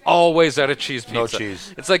just always out of cheese pizza. No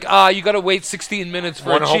cheese. It's like you got to wait 16 minutes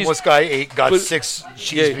for One a cheese. homeless guy got But- 6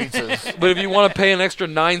 cheese Yeah. pizzas. But if you want to pay an extra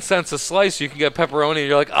 9 cents a slice, you can get pepperoni. And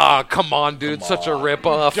you're like, come on, dude, such a rip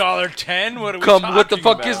off. $1.10? What are we What the talking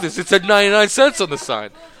fuck about? is this? It said 99 cents on the sign.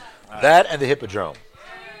 That and the Hippodrome.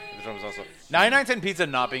 Which one was also 99-cent pizza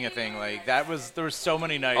not being a thing. Like there were so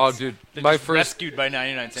many nights. Oh, dude, that my just first rescued by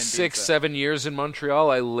 99-cent pizza. 6-7 years in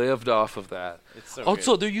Montreal, I lived off of that. It's so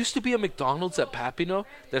Also, good. there used to be a McDonald's at Papineau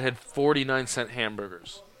that had 49-cent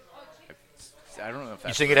hamburgers. I don't know if You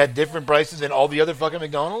that's. think it had different prices than all the other fucking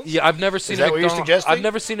McDonald's? Yeah, I've never seen that a what you're McDonald's. suggesting? I've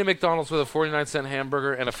never seen a McDonald's with a 49-cent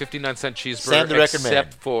hamburger and a 59-cent cheeseburger, Sam the Record Man.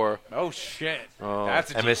 except for Oh shit. Oh.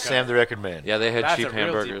 That's a I deep miss cut. Sam the Record Man. yeah, they had That's cheap a real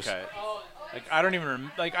hamburgers. Deep cut. Like I don't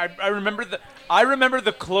even like I remember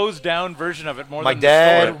the closed down version of it more My than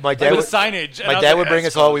dad- the store. my dad Like would- the signage. and I My was dad like, would bring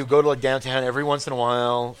 "That's us all. closed." We would go to like downtown every once in a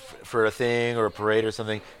while for a thing or a parade or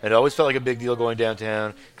something. And it always felt like a big deal going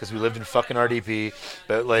downtown because we lived in fucking RDP.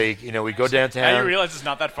 But like we'd go downtown. Now you realize it's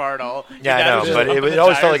not that far at all. Your Yeah, dad I was know, just but bumping it the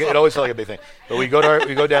always felt tires like it always felt like a big thing. But we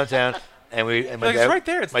go downtown, and my Like, dad, it's right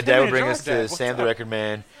there. It's a my dad would 10-minute bring drive, us Dad. to What's Sam the up? Record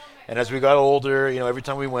Man, and as we got older, every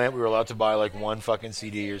time we went, we were allowed to buy like one fucking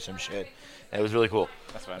CD or some shit. And it was really cool.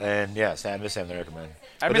 That's fine. And yeah, Sam the Record Man.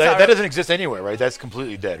 I But miss that how- doesn't exist anywhere, right? That's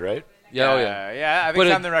completely dead, right? Yeah, oh yeah. Yeah, I think But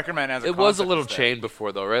Sam it- the Record Man has a It was a concept little instead. chain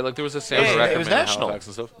before, though, right? Like there was a Sam Yeah, the yeah, Record it was Man in national. Halifax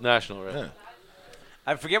and stuff. National, right? Yeah.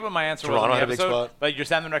 I forget what my answer Toronto was had on a big the episode, spot. but your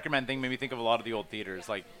Salmon recommend thing made me think of a lot of the old theaters,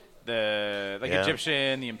 like the Yeah.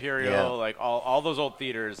 Egyptian, the Imperial, Yeah. like all those old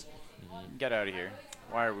theaters. Get out of here.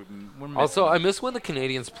 Why are we? We're missing Also, I them. miss when the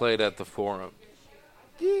Canadians played at the Forum.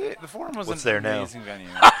 Yeah, the Forum was What's an there now? amazing venue.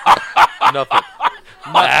 Nothing.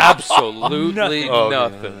 Absolutely Nothing.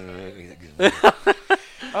 nothing.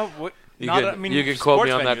 Oh, what? You not, can, I mean, you can quote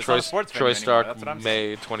me sports on that, venue. It's Troy, not a sports Troy venue anymore. Stark, That's what I'm saying.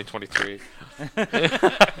 May 2023.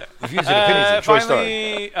 Views and opinions of Troy Stark.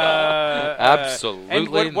 Finally, Absolutely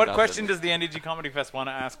and what nothing. question does the NDG Comedy Fest want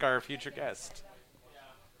to ask our future guest?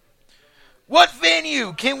 What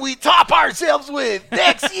venue can we top ourselves with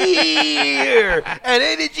next year at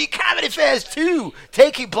NDG Comedy Fest 2,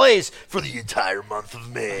 taking place for the entire month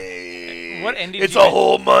of May? What NDG It's a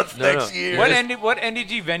whole month No, next no. year. What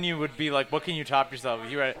NDG venue would be like? What can you top yourself?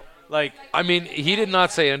 If you were like, I mean, he did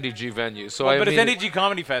not say NDG venue, so well, I but mean, it's NDG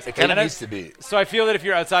Comedy Fest. It kind of And needs to be. So I feel that if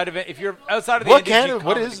you're outside of it, if you're outside of the What NDG kind of?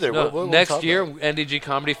 What Comedy- is there? no, What next top year, of? NDG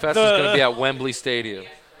Comedy Fest is going to be at Wembley Stadium.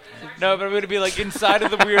 No, but it would be like inside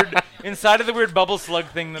of the weird bubble slug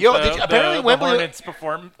thing that Yo, the, apparently the Wembley- Hornets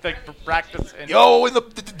perform practice in. Yo, in the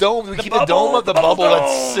dome. We keep the dome of the bubble.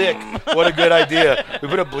 That's sick. What a good idea. We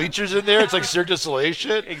put up bleachers in there. It's like Cirque du Soleil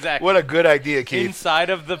shit. Exactly. What a good idea, Keith.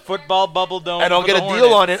 Inside of the football bubble dome. And I'll for get the a deal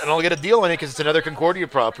on Hornets. it, and I'll get a deal on it because it's another Concordia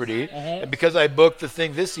property. And because I booked the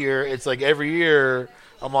thing this year, it's like every year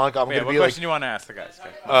I'm like, I'm Yeah, going to what be question like, do you want to ask the guys?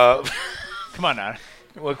 Okay. Come on now.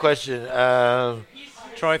 what question?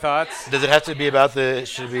 Troy, thoughts? Does it have to be about the?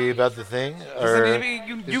 Should it be about the thing? Or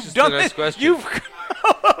You've just done a nice this. question. You've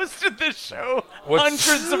hosted this show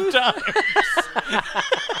hundreds of times.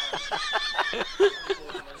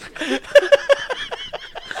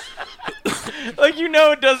 Like,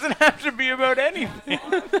 it doesn't have to be about anything.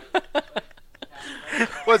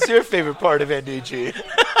 what's your favorite part of NDG?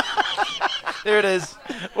 There it is.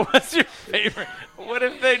 What's your favorite? What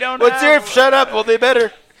if they don't What's your? have Shut up. Well, they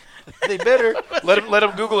better. They better. Let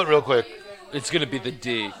them Google it real quick. It's going to be the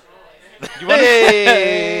D. You want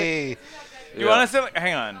Hey. you want to say, like,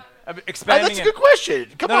 hang on. Expanding That's a good question.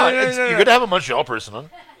 Come No, on. no, no, It's- no, you're no. going to have a Montreal person on.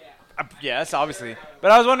 Yes, obviously.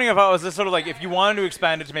 But I was wondering if I was just sort of like, if you wanted to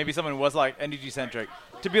expand it to maybe someone who was like NDG centric,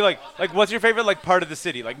 to be like what's your favorite like part of the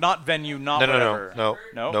city? Like not venue, not whatever. No.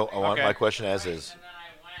 No? I want Okay. my question as is.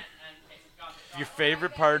 Your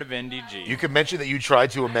favorite part of NDG. You can mention that you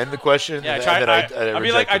tried to amend the question. yeah, I and tried. that I'll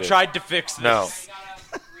be like, I rejected it. tried to fix this. No.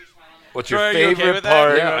 What's your Troy, are you okay favorite with that?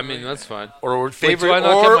 part? Yeah, I mean, that's fine. Or do favorite, I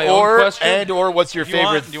not get my own question? and/or what's your Do you want-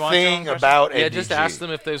 favorite do you want your own thing question? about Yeah, NDG? just ask them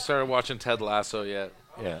if they've started watching Ted Lasso yet.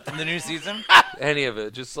 Yeah. In the new season? Any of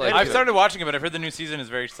it. Just like I've started watching it, but I've heard the new season is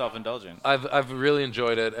very self-indulgent. I've really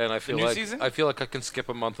enjoyed it, and I feel new like season? I feel like I can skip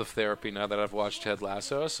a month of therapy now that I've watched Ted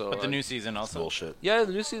Lasso. So But the I- new season also. Bullshit. yeah,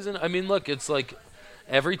 the new season. I mean, look, it's like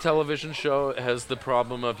every television show has the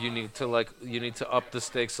problem of you need to up the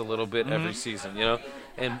stakes a little bit every season, you know.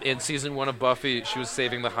 And in season 1 of Buffy, she was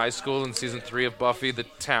saving the high school. In season 3 of Buffy, the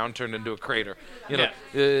town turned into a crater. You know,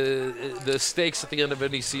 the stakes at the end of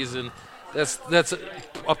any season. That's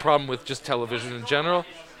a problem with just television in general.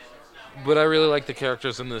 But I really like the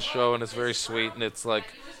characters in this show, and it's very sweet, and it's like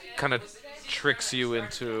kind of tricks you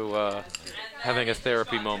into having a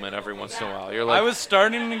therapy moment every once in a while. You're like, I was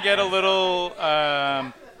starting to get a little,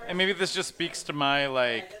 and maybe this just speaks to my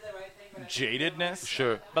like jadedness.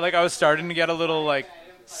 Sure. But like I was starting to get a little like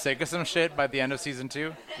sick of some shit by the end of season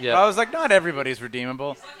 2. Yeah. But I was like, not everybody's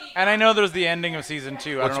redeemable. And I know there's the ending of season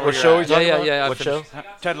 2. I don't know What where show you're are you at. talking Yeah, about? yeah, I What show? finished.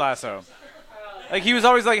 Ted Lasso. Like he was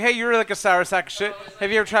always like, hey, you're like a sour sack of shit.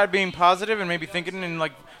 Have you ever tried being positive and maybe thinking and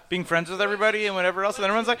like being friends with everybody and whatever else? And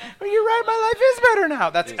everyone's like, oh, you're right, my life is better now.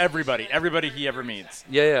 That's everybody he ever meets.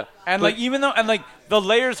 yeah. And But- like even though and like the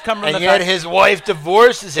layers come from And the yet fact his wife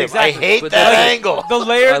divorces him. Exactly. I hate But that that's- angle. the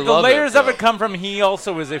I love layers it, of it though. come from he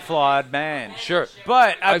also is a flawed man. Sure.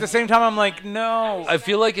 But at I've- the same time I'm like, no. I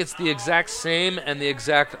feel like it's the exact same and the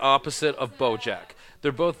exact opposite of BoJack.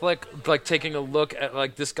 They're both like taking a look at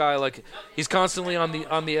like this guy, like he's constantly on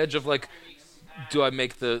the edge of like, do I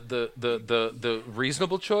make the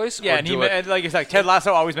reasonable choice? yeah, or and do I- and like it's like Ted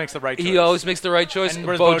Lasso always makes the right choice. he always makes the right choice. And And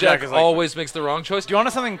whereas BoJack BoJack is like- always makes the wrong choice. Do you want to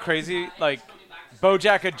know something crazy? Like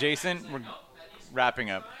BoJack adjacent. We're wrapping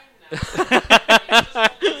up.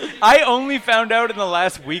 I only found out in the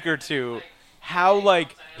last week or two how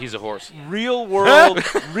like He's a horse. real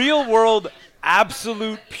world,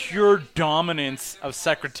 absolute pure dominance of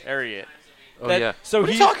Secretariat Oh, yeah. So What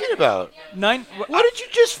are you talking about? What did you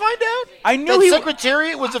just find out? I knew that he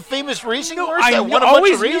Secretariat was a famous racing horse I that won a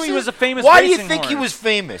always bunch of knew races? he was a famous Why do you racing think he horse. was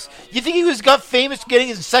famous? You think he got famous getting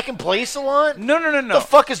in second place a lot? No. The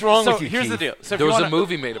fuck is wrong So with you, here's the Keith? deal. So if There you was a wanna-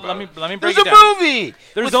 movie made about it. Let me break There's it a down. movie.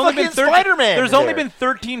 There's with only been fucking 13, Spider-Man. There's in only there. been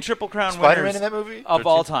 13 Triple Crown Spider-Man winners in that movie? of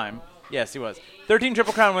all time. Yes, he was. 13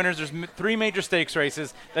 Triple Crown winners. There's 3 major stakes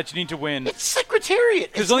races that you need to win. It's Secretariat.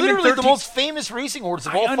 It's only been literally the 13 most famous racing horse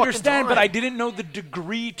of all I fucking understand, time. but I didn't know the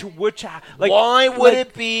degree to which. Why would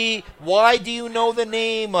it be? Why do you know the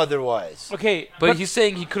name otherwise? Okay, But he's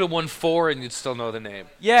saying he could have won 4 and you'd still know the name.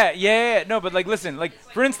 Yeah. No, but listen,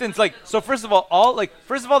 for instance, so first of all,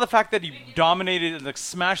 the fact that he dominated and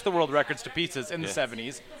smashed the world records to pieces in the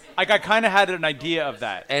 70s, I kind of had an idea of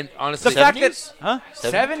that. And The honestly, fact that 70s?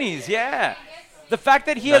 70s, yeah. The fact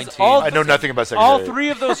that he has 19. all I know nothing about all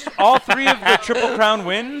Secretariat. all three of the Triple Crown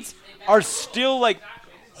wins are still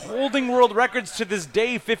holding world records to this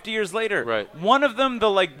day 50 years later. Right. One of them,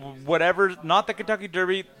 the whatever, not the Kentucky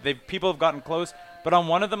Derby, people have gotten close, but on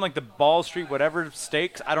one of them, the Ball Street whatever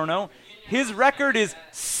stakes, I don't know, his record is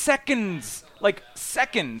seconds.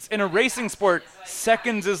 Seconds. In a racing sport,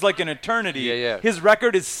 seconds is like an eternity. Yeah. His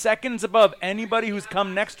record is seconds above anybody who's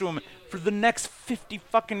come next to him for the next 50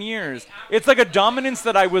 fucking years. It's a dominance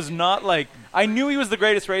that I was not I knew he was the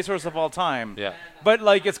greatest racehorse of all time. Yeah. But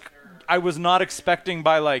I was not expecting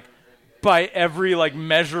by every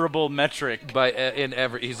measurable metric.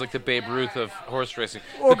 he's like the Babe Ruth of horse racing.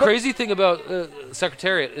 The crazy thing about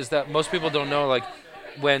Secretariat is that most people don't know.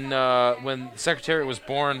 When Secretariat was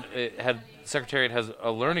born, Secretariat has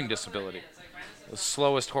a learning disability. The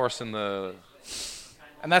slowest horse in the.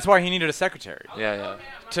 And that's why he needed a secretary. Yeah.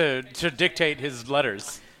 To dictate his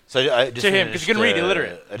letters. So I just To him, 'cause you can read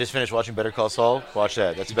illiterate. I just finished watching Better Call Saul. Watch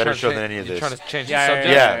that. That's a better show than any of You're this. trying to change Yeah, the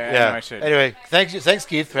subject. yeah. Yeah. I should. Anyway, thanks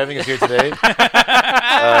Keith for having us here today.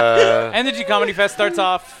 NDG Comedy Fest starts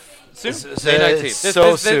off soon. May 19th. It's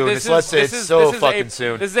so soon. Let's say it's so fucking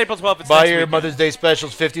soon. This is April 12th. It's Buy next your weekend. Mother's Day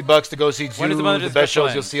specials, $50 to go see When does the Mother's Day the best special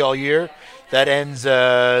shows you'll end? see all year. That ends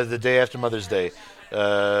the day after Mother's Day,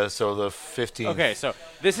 so the 15th. Okay, so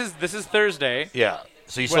this is Thursday. Yeah.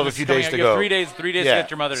 So you When still have a this few is coming days out, to you have go. 3 days. 3 days to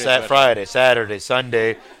get your Mother's Day special. Friday, Saturday,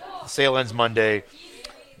 Sunday. The sale ends Monday.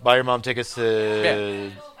 Buy your mom tickets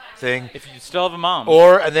to thing. If you still have a mom.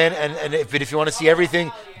 And if you want to see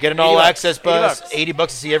everything, get an all $80. access bus. $80. $80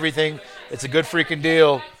 to see everything. It's a good freaking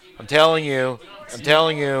deal. I'm telling you. It's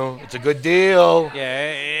a good deal.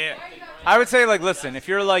 Yeah. I would say listen, if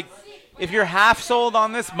you're half sold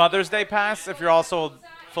on this Mother's Day pass, if you're all sold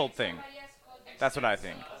full thing. That's what I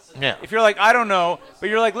think. Yeah. If you're I don't know, but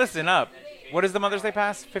you're listen up. What is the Mother's Day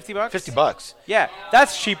pass? $50? $50. Yeah,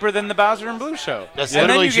 that's cheaper than the Bowser and Blue show. That's And then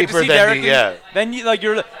literally you get to cheaper see than Derek the- yeah. Then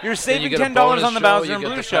you're saving get a $10 bonus on the show, Bowser you and get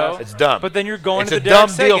Blue the show. pass. It's dumb. But then you're going It's to a the Derek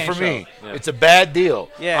dumb deal Sagan for show. me. It's a bad deal.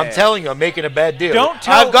 Yeah. I'm telling you, I'm making a bad deal. Don't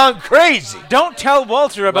tell- I've gone crazy. Don't tell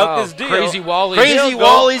Walter about Wow, this deal. Crazy Wally. Crazy He'll go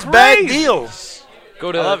Wally's bad crazy. deals. Go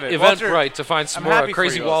I love to it. Walter, Eventbrite to find some I'm more happy for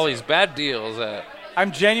Crazy you, Wally's bad deals.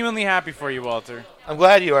 I'm genuinely happy for you, Walter. I'm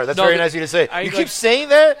glad you are. That's No, very the- nice of you to say. I You like- keep saying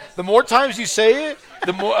that. The more times you say it,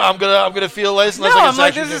 the more I'm gonna feel less and less. No, like I'm it's like,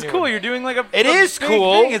 actually this is genuine. cool. You're doing a It a is big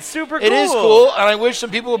cool. thing. It's super cool. It is cool, and I wish some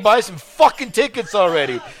people would buy some fucking tickets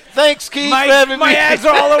already. Thanks, Keith, for My having me. ads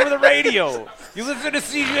are all over the radio. You listen to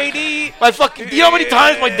CJD. My fucking. Do you know how many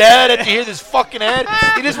times my dad had to hear this fucking ad?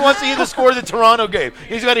 He just wants to hear the score of the Toronto game.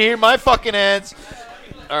 He's got to hear my fucking ads.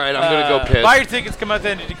 All right, I'm going to go piss. Buy your tickets. Come out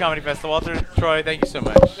to NDG Comedy Fest. Walter, Troy, thank you so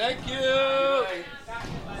much. Thank you.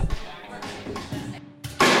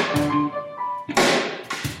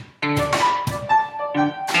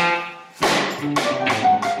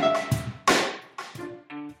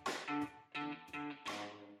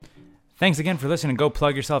 Thanks again for listening. Go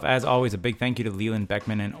plug yourself. As always, a big thank you to Leland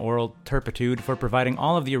Beckman and Oral Turpitude for providing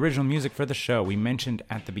all of the original music for the show. We mentioned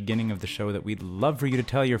at the beginning of the show that we'd love for you to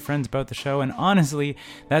tell your friends about the show, and honestly,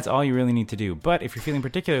 that's all you really need to do. But if you're feeling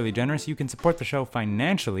particularly generous, you can support the show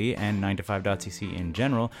financially and 9to5.cc in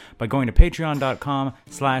general by going to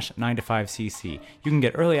patreon.com/9to5cc. You can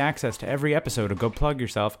get early access to every episode of Go Plug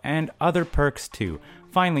Yourself and other perks too.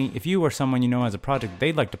 Finally, if you or someone you know has a project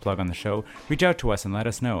they'd like to plug on the show, reach out to us and let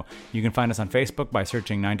us know. You can find us on Facebook by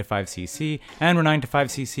searching 9to5cc, and we're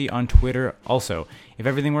 9to5cc on Twitter also. If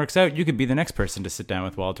everything works out, you could be the next person to sit down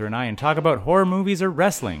with Walter and I and talk about horror movies or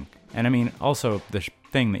wrestling. And I mean, also the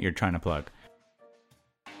thing that you're trying to plug.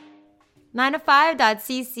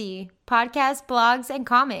 9to5.cc, podcasts, blogs, and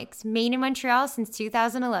comics, made in Montreal since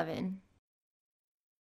 2011.